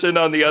one person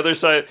on the other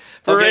side.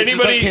 For Okay, just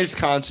anybody, like his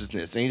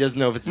consciousness, and he doesn't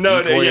know if it's a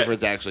No, decoy or yeah. if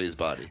it's actually his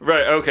body.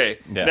 right? Okay.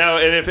 Yeah. Now,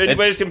 and if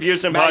anybody's It's-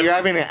 confused Matt, about you're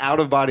having an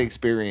out-of-body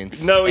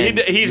experience. no, and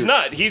he's you're-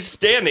 not. He's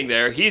standing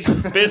there. He's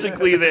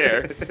physically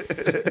there,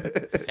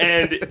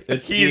 and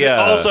he's the,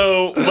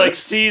 also like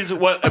sees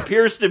what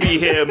appears to be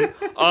him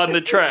on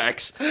the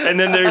tracks, and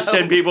then there's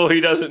 10 people he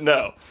doesn't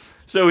know.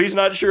 So he's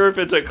not sure if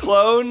it's a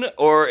clone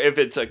or if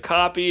it's a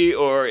copy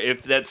or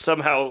if that's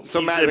somehow So,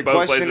 he's Matt, in the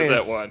both question places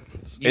is- at one.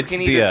 You It's can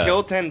the, either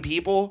kill 10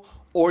 people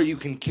or you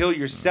can kill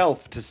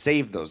yourself to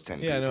save those 10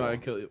 Yeah, people. no,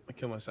 I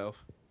kill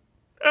myself.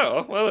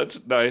 Oh, well,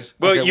 that's nice.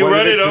 But Okay, you what if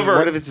run it it's to- over.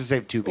 What if it's to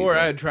save 2 people? Or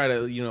I'd try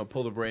to,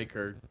 pull the brake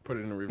or put it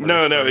in a reverse.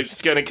 no, first.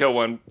 it's gonna kill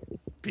one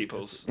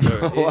people's.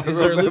 Is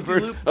there a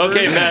loop-de-loop?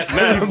 Okay, Matt.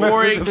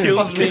 Before it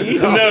kills me.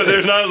 No,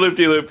 there's not a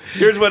loop-de-loop.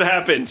 Here's what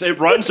happens. It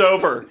runs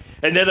over,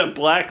 and then a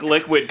black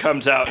liquid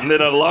comes out, and then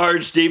a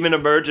large demon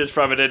emerges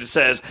from it, and it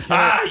says,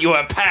 you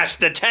have passed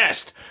the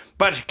test,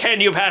 but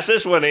can you pass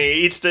this one? And he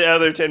eats the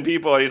other 10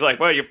 people, and he's like,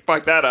 well, you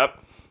fucked that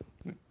up.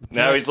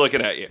 Now he's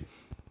looking at you.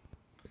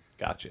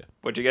 Gotcha.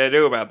 What you gotta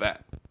do about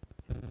that?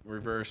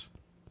 Reverse.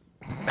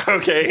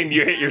 Okay, and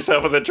you hit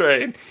yourself with a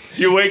train.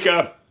 You wake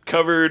up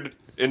covered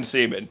in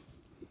semen.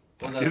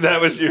 That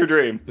was your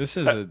dream. This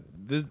is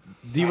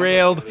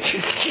derailed.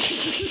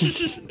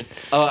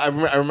 Oh, I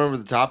remember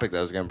the topic that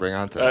I was going to bring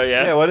on to. Oh,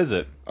 yeah? Yeah, what is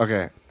it?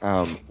 Okay.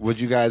 Would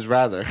you guys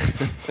rather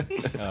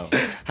Oh.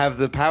 have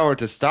the power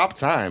to stop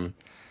time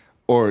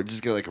or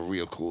just get like a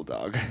real cool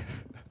dog?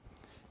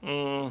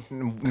 Now,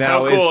 How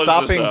cool is is this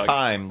stopping dog?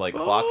 time like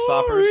clock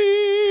stoppers?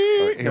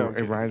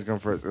 Hey, Ryan's going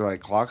for like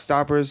clock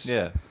stoppers.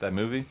 Yeah, that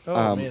movie?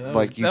 Oh, man, that,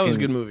 like was, you that was a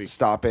can good movie.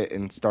 Stop it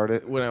and start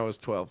it. When I was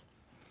 12.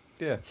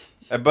 Yeah.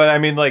 But I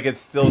mean, like, it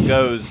still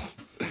goes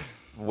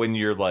when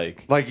you're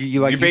like. Like you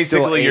you're you still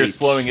basically you're age.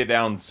 slowing it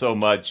down so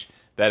much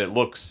that it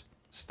looks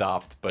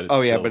stopped, but it's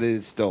Oh yeah, still- but it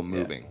is still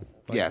moving.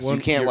 Yeah, so you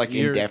One- can't like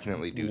you're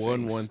indefinitely do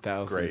one things.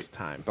 1,000th Great.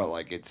 time. But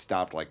like it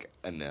stopped like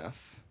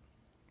enough.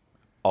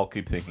 I'll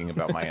keep thinking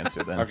about my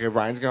answer then. Okay,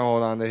 Ryan's gonna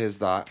hold on to his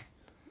thought.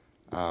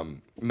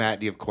 Matt,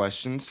 do you have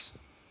questions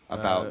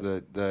about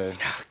the?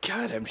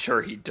 God, I'm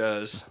sure he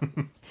does.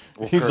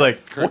 Well, He's Kurt,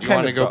 like, Kurt, what you kind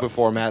want to of go dog?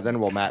 before Matt? Then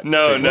well, Matt.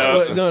 No, figure out no.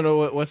 this.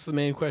 No. What's the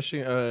main question?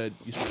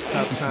 You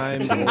stop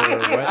time or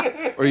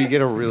what? Or you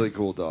get a really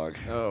cool dog.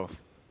 Oh.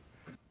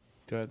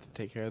 Do I have to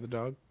take care of the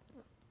dog?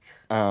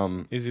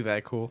 Um, Is he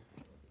that cool?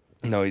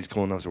 no, he's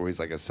cool enough where he's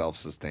like a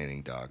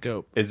self-sustaining dog.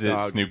 Dope. Is it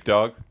dog, Snoop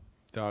Dogg?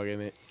 Dog in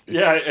it.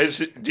 Yeah,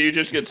 do you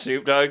just get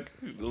Snoop Dogg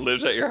who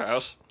lives at your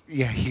house?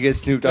 Yeah, you get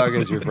Snoop Dogg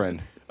as your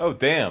friend. Oh,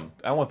 damn.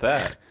 I want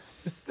that.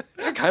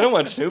 I kind of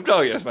want Snoop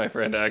Dogg as my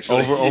friend,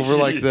 actually. over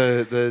like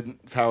the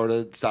power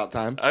to stop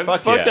time. I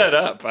Fuck fuck yeah. that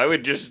up. I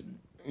would just.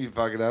 You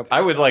fuck it up.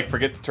 I would, like,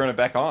 forget to turn it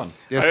back on.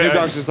 Yeah, Snoop I-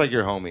 Dogg's just like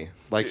your homie.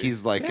 Like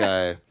he's like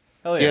Hell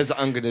he yeah. has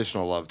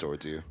unconditional love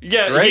towards you.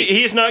 Yeah, Great.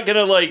 he's not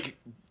gonna like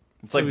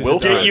It's like he's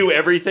Wilfred. get you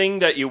everything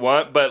that you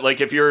want, but like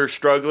if you're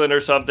struggling or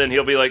something,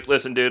 he'll be like,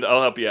 "Listen, dude,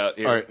 I'll help you out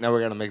here." All right, now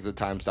we're gonna make the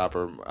time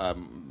stopper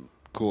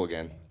cool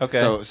again.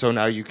 Okay. So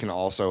now you can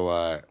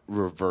also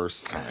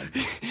reverse time.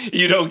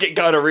 You don't get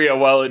gonorrhea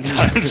while in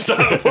time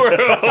stop world.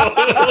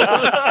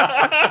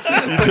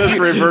 You just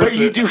reverse But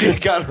you it. do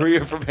get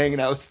gonorrhea from hanging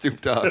out with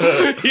Snoop Dogg.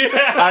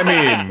 I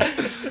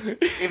mean,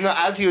 Even though,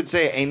 as he would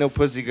say, ain't no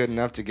pussy good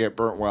enough to get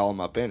burnt while I'm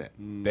up in it.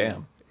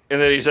 damn. And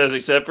then he says,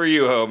 "Except for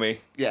you, homie."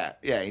 Yeah,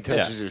 he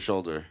touches your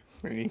shoulder.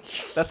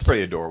 That's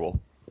pretty adorable.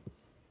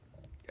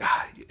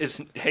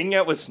 Is hanging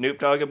out with Snoop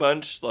Dogg a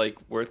bunch like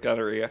worth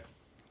gonorrhea?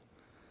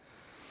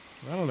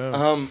 I don't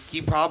know.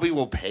 He probably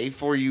will pay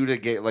for you to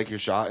get like your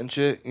shot and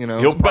shit. You know,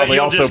 He'll probably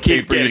you'll also just pay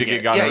keep for you to getting get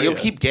it. gonorrhea. yeah, you'll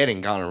keep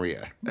getting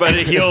gonorrhea. But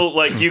he'll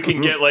like you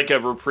can get like a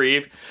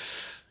reprieve.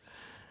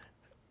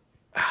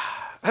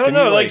 I don't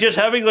know, like just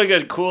having like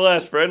a cool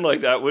ass friend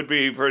like that would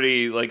be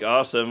pretty like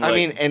awesome. I Like,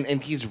 mean,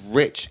 and he's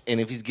rich, and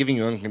if he's giving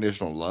you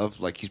unconditional love,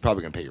 like he's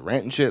probably gonna pay your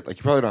rent and shit. Like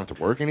you probably don't have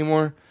to work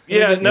anymore.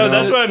 yeah, no, know?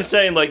 that's what I'm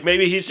saying. Like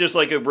maybe he's just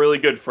like a really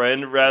good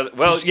friend. Rather,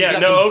 well, He's yeah,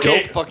 got no, some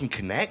okay, dope fucking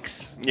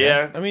connects.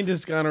 yeah. I mean,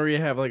 does gonorrhea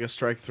have like a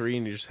strike 3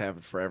 and you just have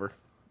it forever?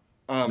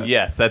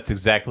 Yes, that's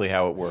exactly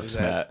how it works,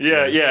 Matt.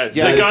 Yeah. Yeah,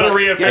 The it's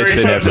gonorrhea like- fairy It's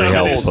in comes every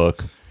out. health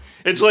book.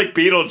 It's like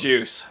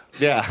Beetlejuice.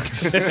 Yeah.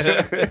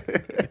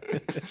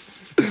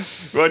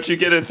 Once you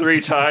get it 3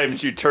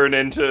 times, you turn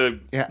into.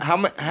 Yeah. How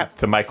much?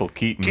 To Michael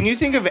Keaton. Can you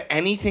think of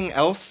anything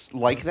else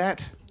like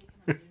that?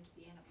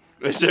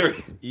 Is there,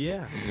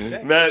 Yeah.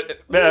 Exactly.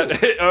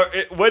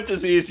 Matt, what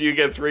disease do you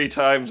get 3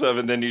 times of,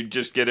 and then you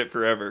just get it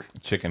forever?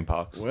 Chicken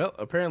pox. Well,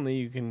 apparently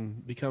you can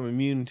become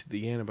immune to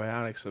the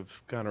antibiotics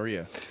of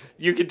gonorrhea.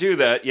 You could do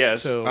that,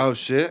 yes. So, Oh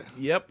shit.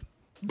 yep.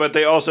 But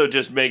they also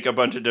just make a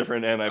bunch of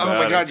different antibiotics.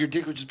 Oh my god, your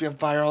dick would just be on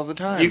fire all the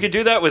time. You could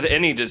do that with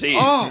any disease.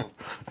 Oh,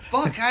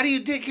 fuck! How do you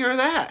take care of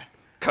that?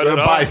 Cut it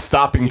By off.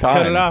 stopping time.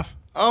 Cut it off.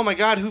 Oh my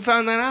god, who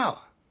found that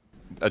out?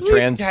 A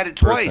trans Had it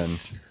person.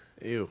 twice.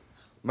 Ew.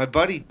 My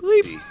buddy.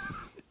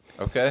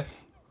 Okay.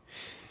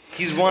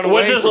 He's one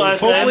What's away his from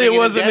last name? Hopefully it having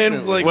wasn't in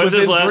indefinitely. like What's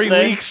his within last 3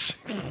 name? weeks.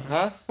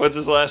 What's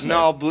his last name? No,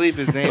 I'll bleep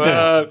his name.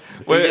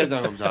 Where, You guys know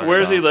who I'm talking where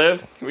does he about.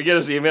 live? Can we get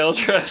his email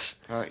address?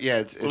 Yeah,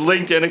 it's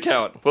LinkedIn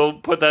account. We'll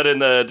put that in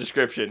the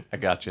description. I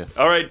got you.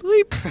 All right.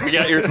 We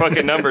got your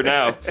fucking number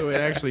now. So wait,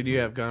 actually, do you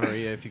have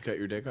gonorrhea if you cut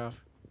your dick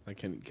off? Like,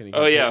 can you?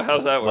 Oh, yeah.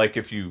 How's that work? Like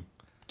if you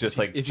just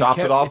like If you chop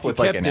kept- it off if you with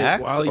like kept an it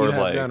axe while you or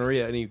have like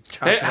gonorrhea and you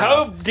chopped Hey, it how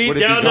off, deep Would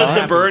it be down does the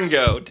gone? burn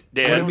go, would it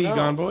Dan? be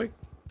gone, boy?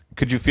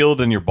 could you feel it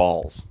in your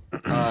balls?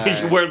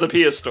 Where the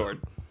pee is stored.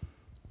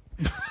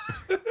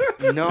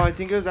 No, I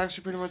think it was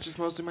actually pretty much just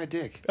mostly my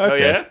dick. Oh,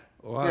 yeah?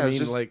 Well, Yeah, I it's mean,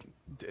 just- like,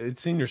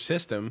 it's in your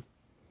system,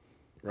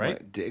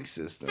 right? My dick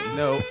system.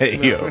 No, Hey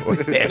no. yo. Not what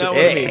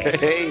I mean.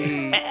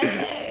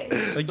 Hey.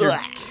 Like you're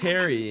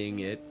carrying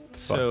it,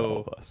 Fuck all so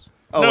of us.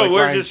 Oh, No, like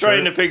we're Ryan's just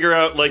trying to shirt? figure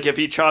out, like, if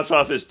he chops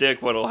off his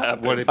dick, what'll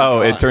happen. What it-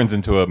 Oh, it God. turns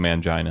into a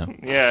mangina.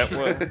 Yeah,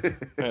 well,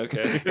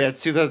 okay. Yeah,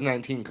 it's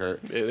 2019,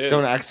 Kurt. It is.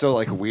 Don't act so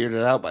like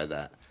weirded out by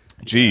that.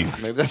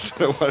 Jeez. Maybe that's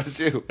what I want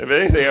to do. If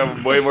anything,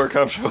 I'm way more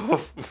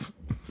comfortable.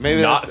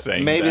 Maybe Not that's,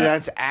 saying maybe that.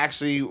 that's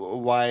actually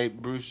why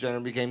Bruce Jenner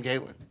became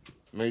Caitlyn.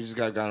 Maybe he just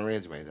got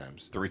gonorrhea too many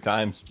times. 3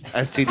 times.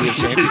 STD of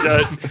He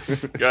champions. does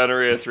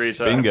gonorrhea 3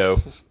 times.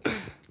 Bingo.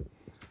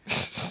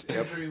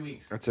 3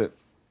 weeks. That's it.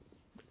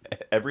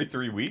 Every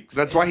 3 weeks?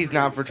 That's why he's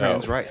not for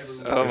trans Oh.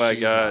 rights. Oh, my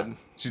God.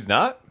 She's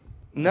not?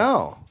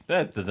 No.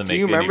 That doesn't Do make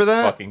you any remember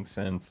that? fucking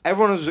sense.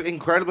 Everyone was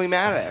incredibly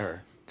mad at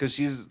her because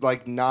she's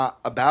like not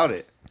about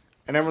it.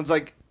 And everyone's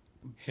like,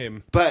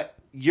 Him. but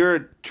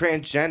you're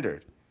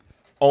transgendered.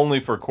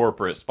 Only for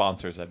corporate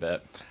sponsors, I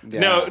bet.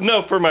 Yeah.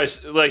 No, for my,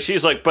 like,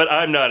 she's like, but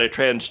I'm not a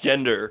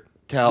transgender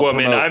To help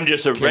woman. promote I'm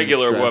just a kids'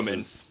 regular dresses.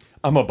 woman.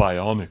 I'm a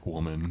bionic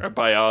woman. A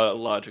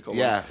biological woman.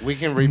 Yeah, we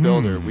can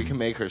rebuild her. We can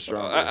make her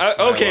stronger.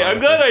 Okay, I'm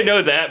glad I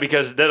know that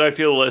because then I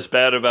feel less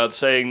bad about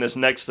saying this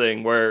next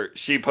thing where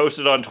she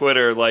posted on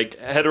Twitter like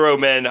hetero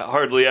men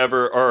hardly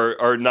ever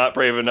are not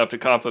brave enough to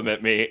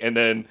compliment me, and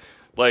then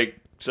like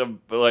some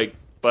like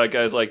black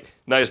guys like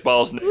nice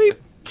balls.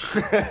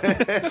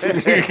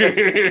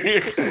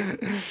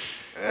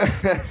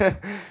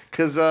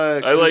 Because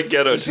I like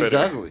ghetto she's Twitter.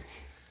 ugly.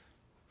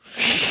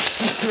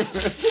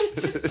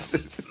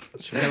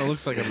 She kind of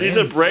looks like a She's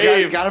man. a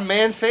brave. Got a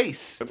man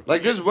face.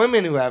 Like there's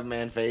women who have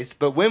man face,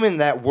 but women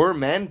that were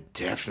men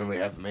definitely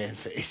have man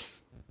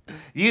face.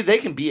 They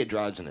can be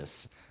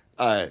androgynous.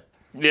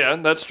 Yeah,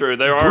 that's true.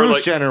 There are Bruce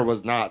like Jenner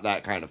was not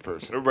that kind of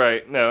person.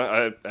 right.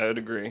 No, I would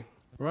agree.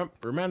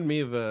 Reminded me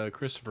of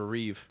Christopher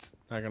Reeve.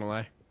 Not gonna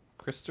lie.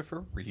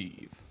 Christopher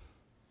Reeve.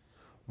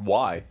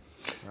 Why?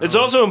 It's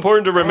also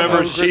important to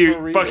remember who she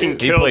Christopher Reeve fucking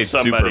is. He killed played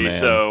somebody. Superman.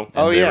 So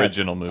Oh the yeah,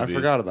 original movies. I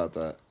forgot about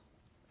that.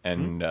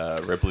 And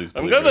Ripley's.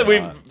 I'm Believe glad that It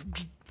or Not.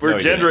 we're No,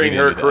 he didn't. gendering He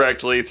her didn't do that.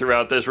 correctly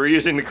throughout this. We're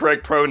using the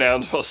correct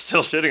pronouns while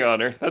still shitting on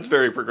her. That's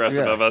very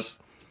progressive Yeah. of us.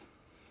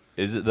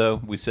 Is it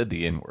though? We said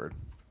the N word.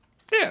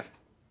 Yeah.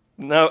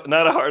 No,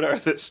 not a hard R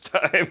this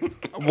time.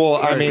 Well,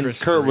 I mean,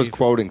 Christopher Kurt was Reeve.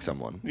 quoting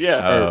someone. Yeah.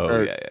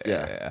 Oh, yeah.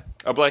 yeah.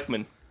 A black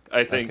man,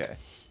 I think. Okay.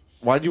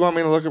 Why do you want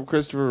me to look up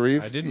Christopher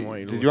Reeve? I didn't want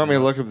you to Did look you want me to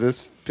him look up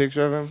this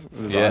picture of him?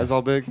 With his Yeah. eyes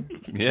all big.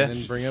 Yeah. And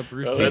then bring up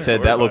Bruce. Oh, He Jenner. that's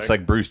said that looks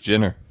horrifying. like Bruce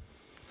Jenner.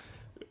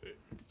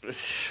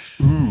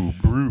 Ooh,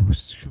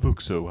 Bruce, you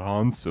look so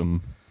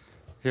handsome.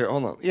 Here,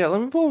 hold on. Yeah,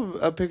 let me pull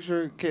a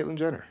picture of Caitlyn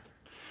Jenner.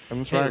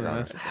 I'm trying on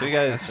her. That's- So you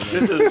guys,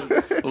 This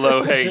is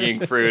low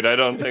hanging fruit. I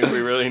don't think we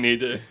really need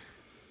to.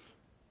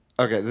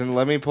 Okay, then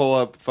let me pull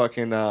up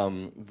fucking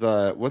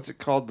the what's it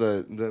called,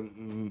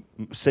 the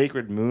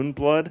sacred moon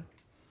blood.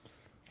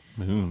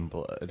 moon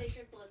blood.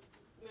 Sacred blood,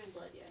 moon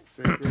blood, yes.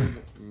 Sacred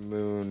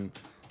moon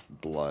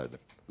blood.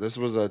 This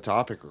was a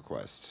topic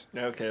request.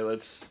 Okay,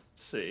 let's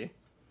see.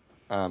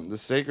 The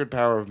sacred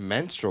power of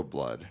menstrual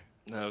blood.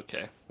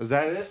 Okay. Is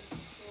that it?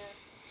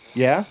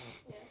 Yeah?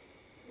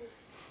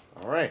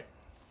 All right.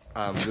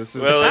 This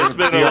is Well, it's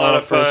been a lot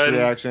of fun.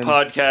 Reaction.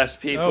 Podcast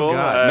people. Oh,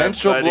 God.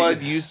 Menstrual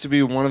blood used to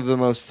be one of the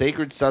most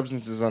sacred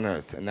substances on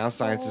Earth, and now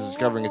science is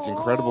discovering its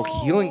incredible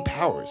healing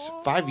powers.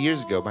 5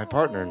 years ago, my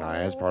partner and I,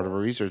 as part of our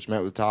research,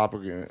 met with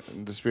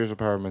the spiritual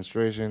power of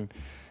menstruation.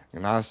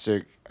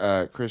 Agnostic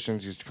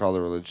Christians used to call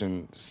the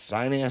religion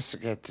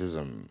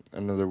synesthetism,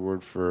 another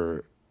word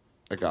for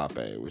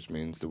agape, which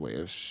means the way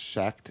of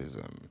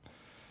Shaktism.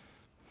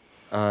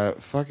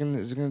 Fucking,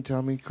 is it going to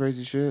tell me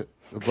crazy shit?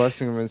 The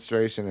blessing of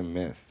menstruation and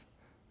myth.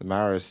 The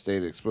Maoist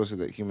stated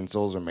explicitly that human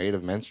souls are made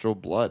of menstrual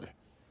blood.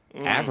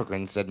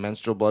 Africans said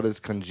menstrual blood is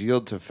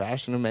congealed to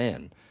fashion a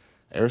man.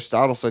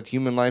 Aristotle said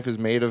human life is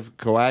made of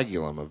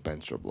coagulum of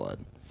menstrual blood.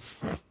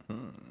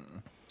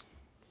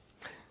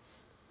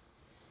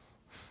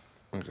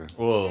 Okay.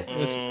 Whoa.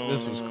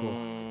 This was cool.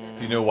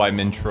 Do you know why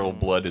menstrual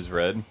blood is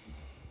red?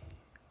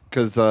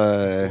 Because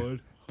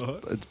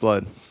it's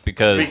blood.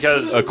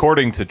 Because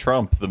according to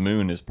Trump, the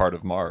moon is part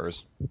of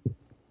Mars.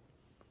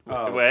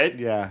 What?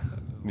 Yeah.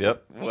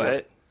 Yep.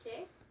 What?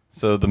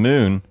 So the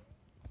moon.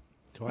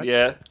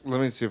 Yeah. Let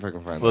me see if I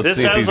can find Let's it. This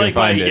see if sounds you like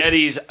can my find it.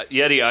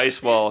 Yeti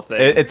ice wall thing.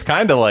 It's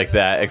kind of like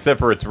that, except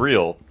for it's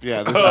real.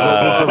 Yeah, this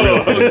is a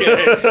real thing.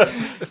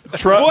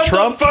 What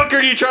Trump the fuck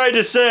are you trying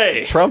to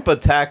say? Trump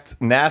attacked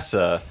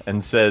NASA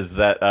and says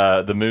that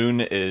the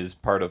moon is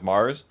part of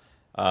Mars.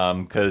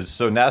 Because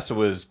NASA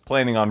was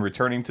planning on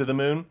returning to the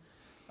moon,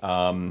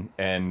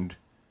 and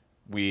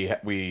we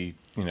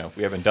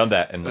haven't done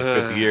that in like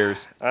 50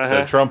 years.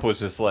 So Trump was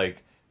just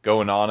like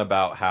going on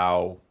about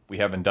how we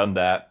haven't done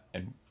that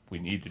and we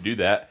need to do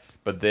that.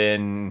 But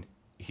then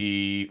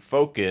he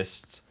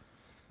focused.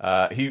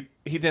 He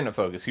didn't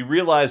focus. He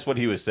realized what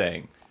he was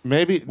saying.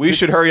 Maybe We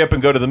should hurry up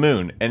and go to the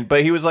moon.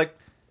 But he was like,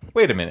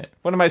 "Wait a minute,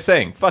 what am I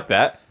saying? Fuck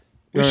that.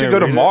 We You should want me go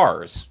to to read it?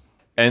 Mars."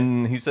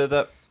 And he said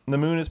that the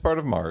moon is part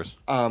of Mars.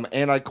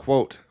 And I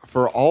quote,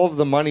 "For all of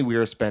the money we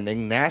are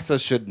spending,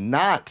 NASA should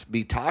not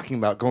be talking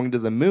about going to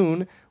the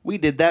moon. We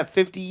did that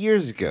 50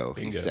 years ago,"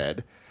 he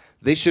said.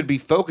 "They should be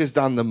focused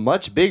on the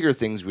much bigger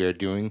things we are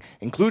doing,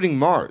 including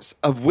Mars,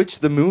 of which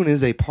the moon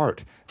is a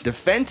part.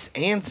 Defense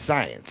and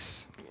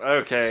science."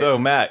 Okay. So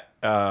Matt,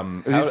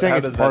 Is he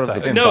saying it's part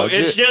of the no, budget?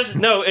 it's just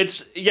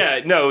it's Yeah,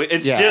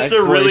 just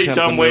a really exploration of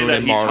dumb the way moon that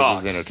and he Mars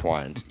talks. is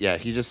intertwined. Yeah,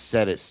 he just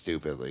said it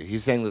stupidly.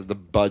 He's saying that the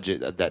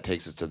budget that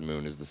takes us to the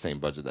moon is the same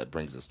budget that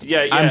brings us to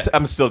Yeah, Mars. yeah.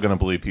 I'm still gonna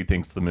believe he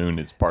thinks the moon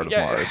is part of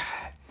Yeah. Mars.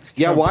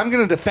 Yeah, well, I'm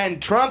going to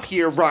defend Trump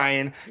here,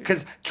 Ryan,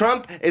 because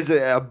Trump is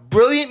a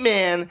brilliant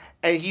man,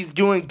 and he's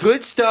doing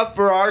good stuff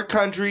for our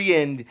country,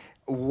 and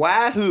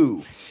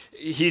wahoo.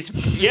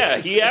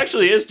 He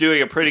actually is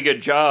doing a pretty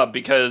good job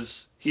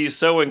because he's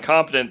so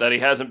incompetent that he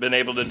hasn't been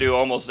able to do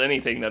almost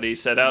anything that he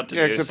set out to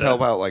Yeah, do. except so-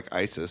 help out, like,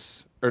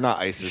 ISIS. Or not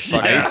ISIS.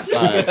 Yeah.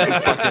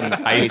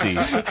 Fucking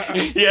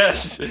Icy.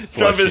 Yes,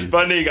 Trump is Slushies.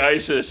 funding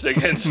ISIS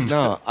against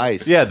No,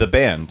 ICE. Yeah, the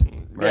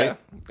band, right?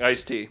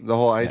 Ice-T. The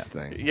whole ICE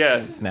thing.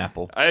 Yeah.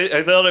 Snapple.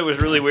 I thought it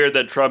was really weird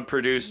that Trump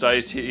produced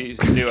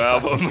Ice-T's new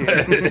album.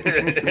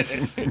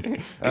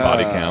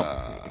 Body count.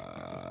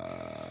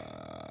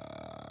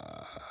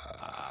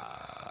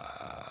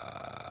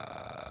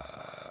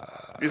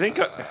 You think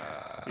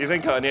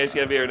Kanye's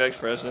gonna be our next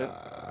president?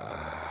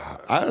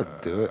 I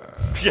would do it.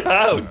 Yeah,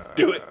 I'll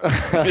do it.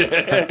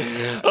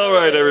 All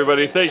right,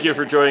 everybody. Thank you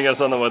for joining us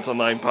on the What's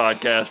Online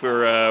podcast.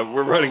 We're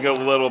running a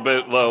little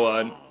bit low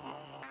on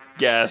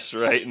gas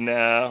right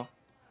now.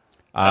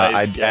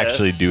 I guess.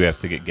 actually do have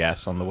to get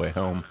gas on the way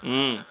home.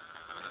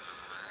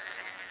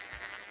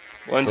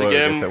 Once So I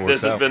guess again, that works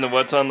this has out. been the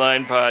What's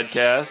Online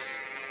podcast.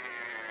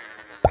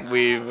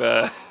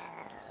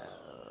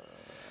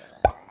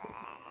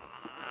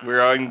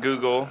 We're on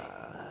Google.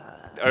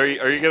 Are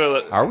you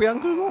gonna? Are we on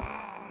Google?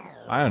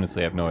 I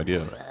honestly have no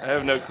idea. I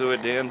have no clue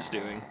what Dan's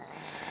doing.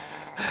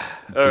 All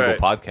Google right.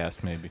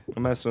 Podcast, maybe.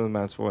 I'm messing with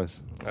Matt's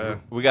voice.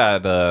 We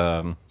got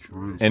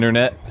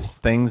internet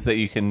things that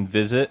you can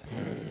visit.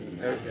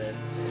 Okay.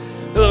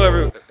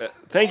 Hello,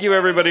 thank you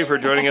everybody for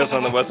joining us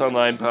on the What's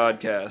Online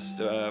podcast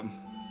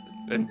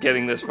and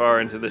getting this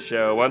far into the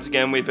show. Once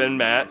again, we've been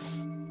Matt.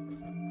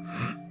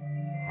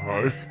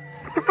 Hi.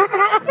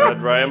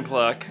 And Ryan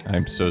Pluck.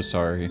 I'm so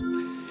sorry.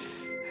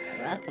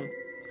 Welcome.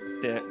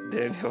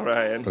 Daniel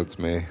Ryan. That's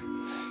me.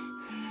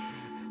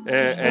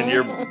 And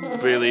your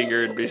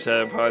beleaguered,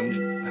 beset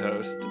upon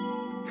host,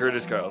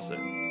 Curtis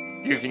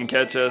Carlson. You can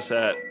catch us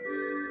at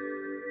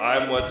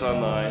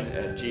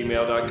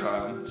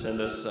imwhatsonline@gmail.com.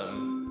 Send us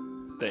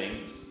some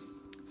things.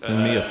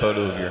 Send me a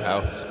photo of your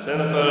house.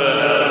 Send a photo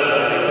of us.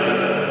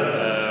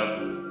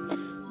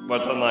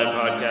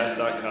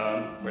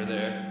 Whatsonlinepodcast.com. We're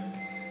there.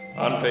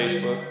 On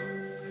Facebook.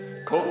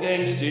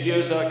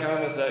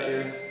 CultGangStudios.com. Is that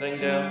your thing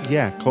down?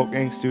 Yeah,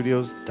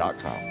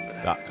 CultGangStudios.com.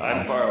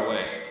 I'm far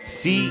away.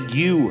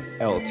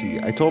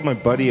 CULT. I told my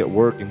buddy at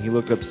work, and he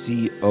looked up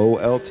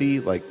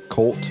COLT, like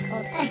Colt,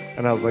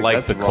 and I was like, Like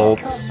 "That's the wrong.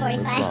 Colts.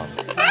 That's wrong."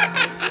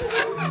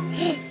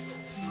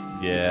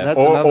 Yeah. That's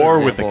or another or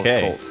with the example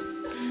K. of Colt.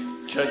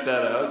 check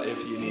that out if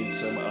you need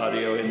some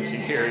audio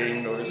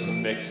engineering or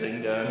some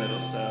mixing done. It'll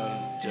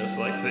sound just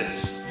like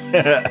this.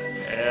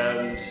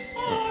 And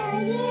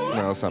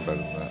No, it's not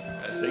better than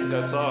that. I think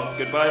that's all.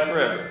 Goodbye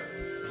forever.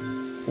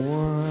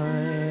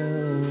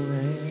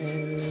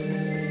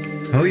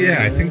 Oh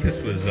yeah, I think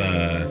this was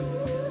technically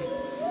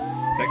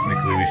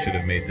we should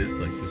have made this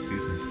like the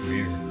season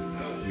premiere.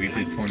 We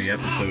did 20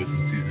 episodes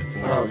in season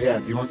 4. Oh yeah,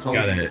 do you want to call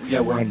Gotta- Yeah,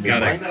 we're on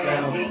gotta- midnight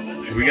now.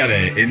 We gotta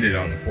end it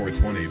on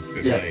 420.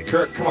 Good Yeah, night.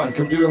 Kurt, come on,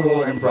 come do a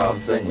little improv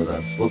thing with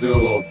us. We'll do a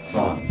little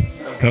song.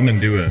 Come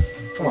and do it.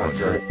 Come on,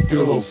 Kurt, do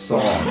a little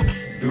song.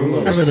 Do a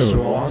little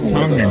song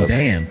song with and us.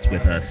 dance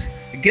with us.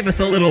 Give us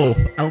a little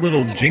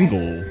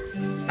jingle.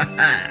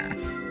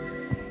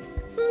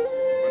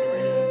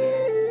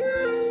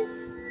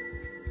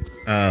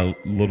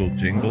 Little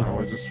jingle. Oh,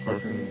 we're just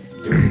fucking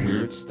doing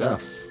weird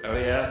stuff. Oh,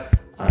 yeah?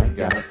 I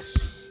got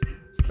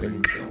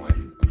things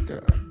going. I've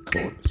got a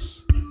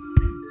chorus.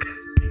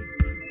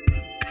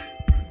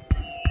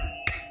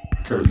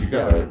 Kurt, you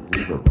got a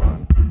reverb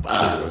run.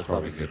 That's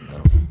probably good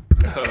enough.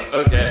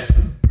 Oh, okay.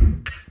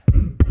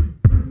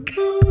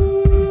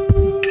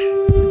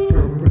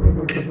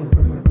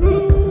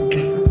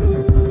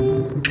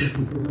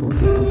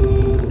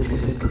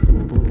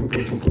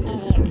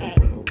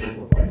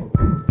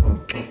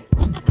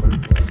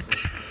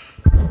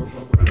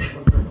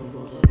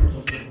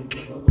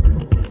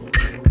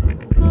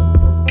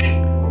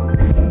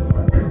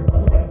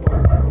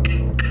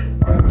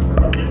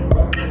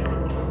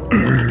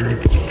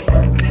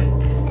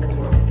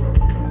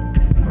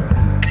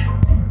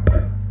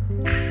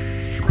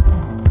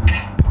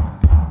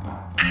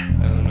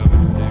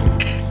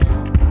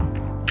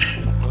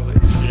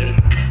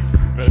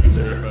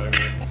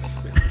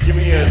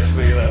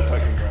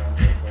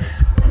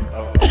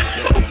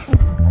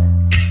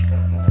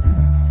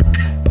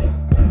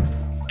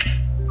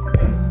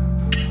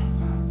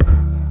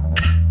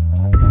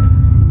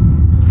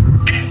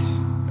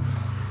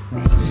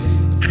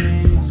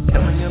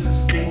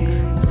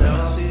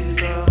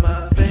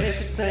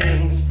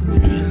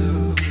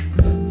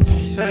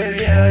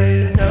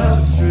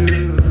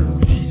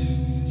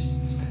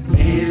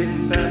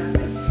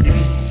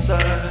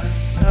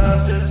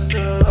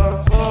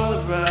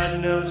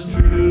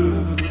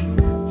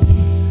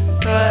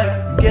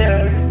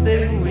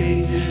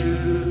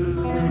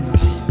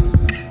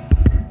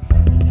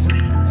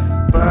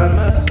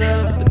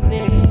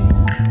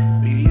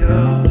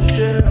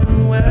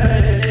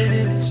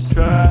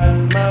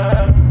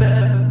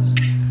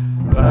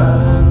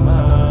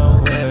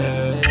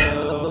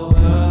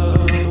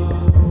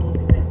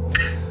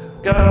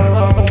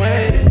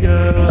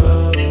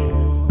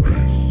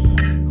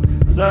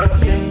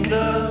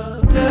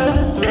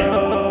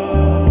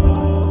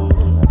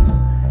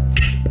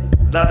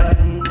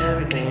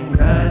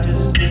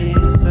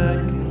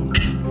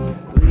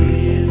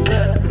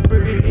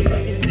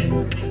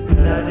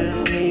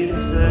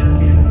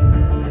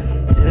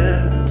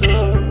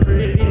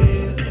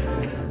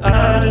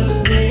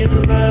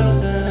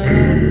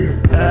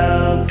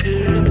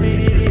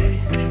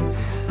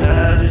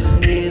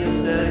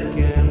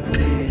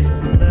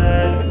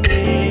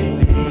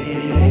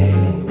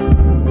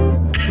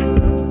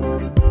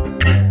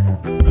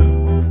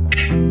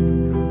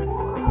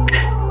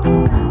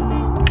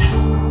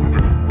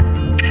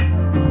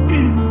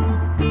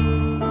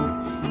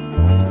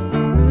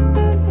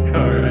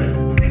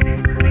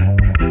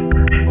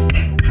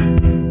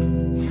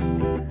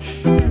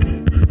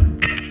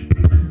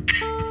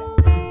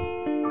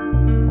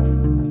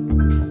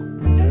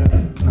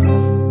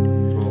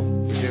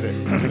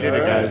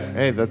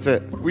 Hey, that's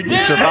it. We did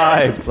it!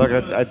 Survived. Look,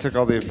 I took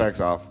all the effects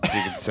off, so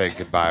you can say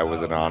goodbye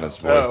with an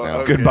honest voice Oh, now.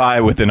 okay.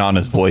 Goodbye with an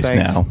honest voice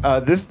Thanks. now.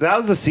 That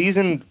was the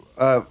season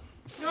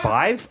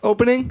 5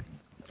 opening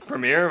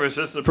Premiere? Was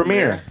this the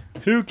premiere.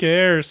 Who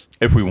cares?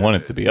 If we want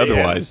it to be.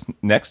 Otherwise,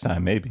 next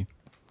time maybe.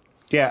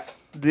 Yeah.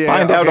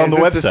 Find out on is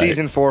the this the website.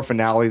 season 4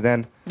 finale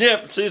then?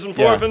 Yep, season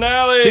 4 Yeah.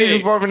 finale.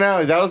 Season 4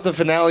 finale. That was the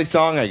finale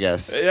song, I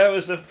guess. That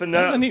was the That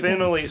was a neat one.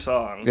 finale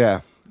song.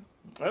 Yeah.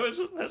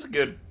 That's a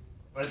good.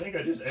 I think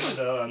I just ended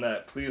out on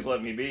that. Please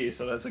let me be.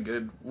 So that's a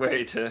good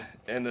way to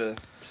end the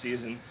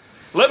season.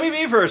 Let me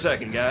be for a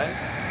second, guys.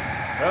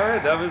 All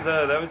right, that was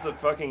the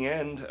fucking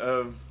end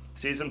of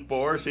season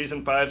 4.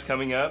 Season 5's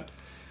coming up.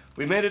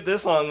 We made it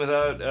this long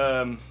without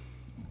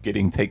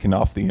Getting taken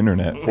off the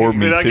internet. Or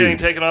me without too. getting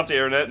taken off the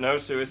internet. No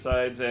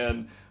suicides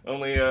and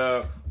only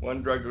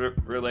one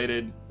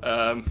drug-related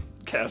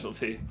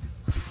casualty.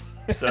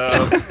 So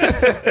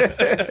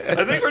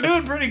I think we're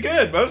doing pretty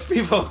good. Most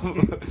people.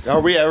 Are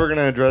we ever going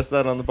to address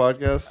that on the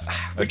podcast?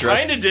 We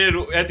kind of did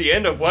at the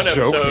end of one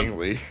episode.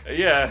 Jokingly.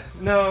 Yeah.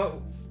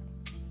 No.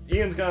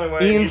 Ian's gone away.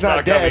 Ian's He's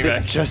not coming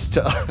dead, back. just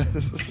to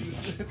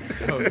us.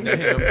 Oh,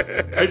 damn.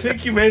 I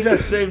think you made that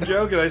same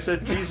joke, and I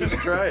said, Jesus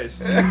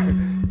Christ.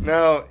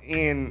 No,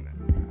 Ian,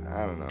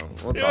 I don't know.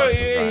 We'll You talk know,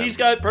 sometime. he's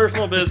got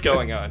personal biz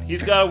going on.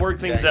 He's got to work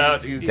things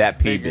out. He's That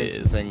P figured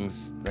biz.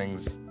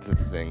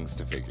 things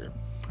to figure.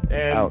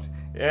 Out.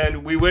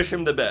 And we wish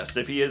him the best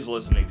if he is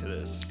listening to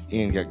this.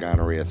 Ian got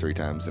gonorrhea 3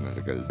 times and had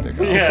to cut his dick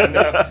off. Yeah,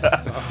 no.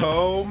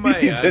 Oh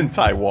man. He's in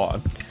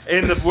Taiwan.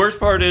 And the worst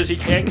part is he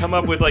can't come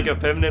up with like a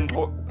feminine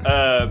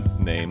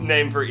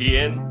Name for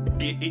Ian.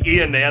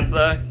 Ian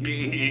Nantha.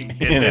 It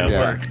didn't Nantha.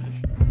 work.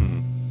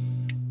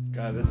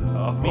 God, this is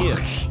awful. Mia.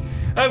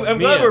 I'm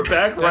glad we're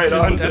back right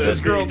on. That's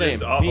his girl being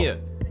just name. awful. Mia.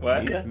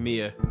 What?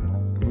 Mia.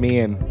 Me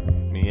and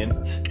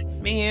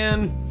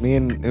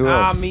who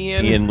else?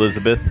 Mian. Ian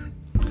Elizabeth.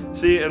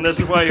 See, and this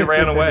is why he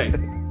ran away.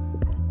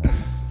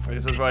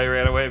 This is why he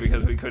ran away,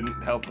 because we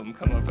couldn't help him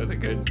come up with a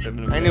good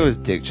feminine I knew his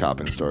dick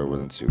chopping story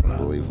wasn't super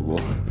believable.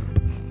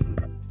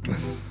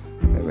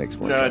 That makes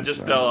more No, sense. it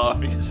just now. fell off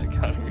because of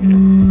gonorrhea.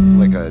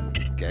 Like a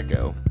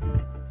gecko.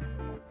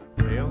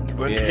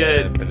 Once Yeah, you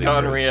get but it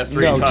gonorrhea goes-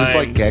 3 No, times, just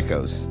like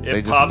geckos. it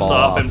They just pops fall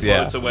off off. and yeah.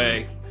 floats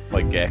away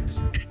Like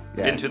Gex.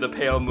 Yeah. into the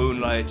pale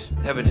moonlight,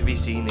 never to be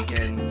seen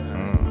again.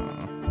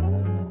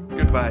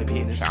 Goodbye,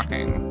 penis.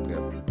 Shocking. Yep.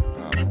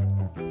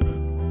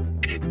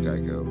 With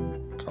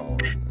Geico, call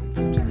in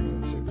 15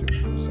 minutes, save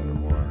 50% or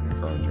more on your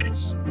car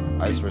insurance.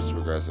 I switched to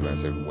Progressive and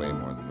I saved way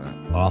more than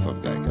that. Off of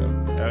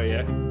Geico. Oh,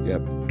 yeah?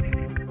 Yep.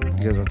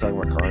 You guys want to talk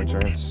about car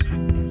insurance?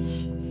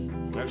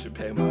 I should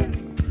pay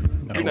mine.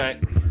 Good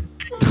night.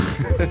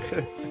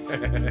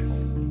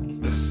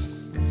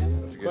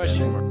 That's a good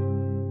Question.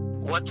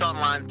 idea. What's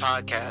Online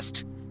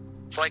podcast?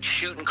 It's like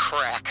shooting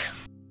crack.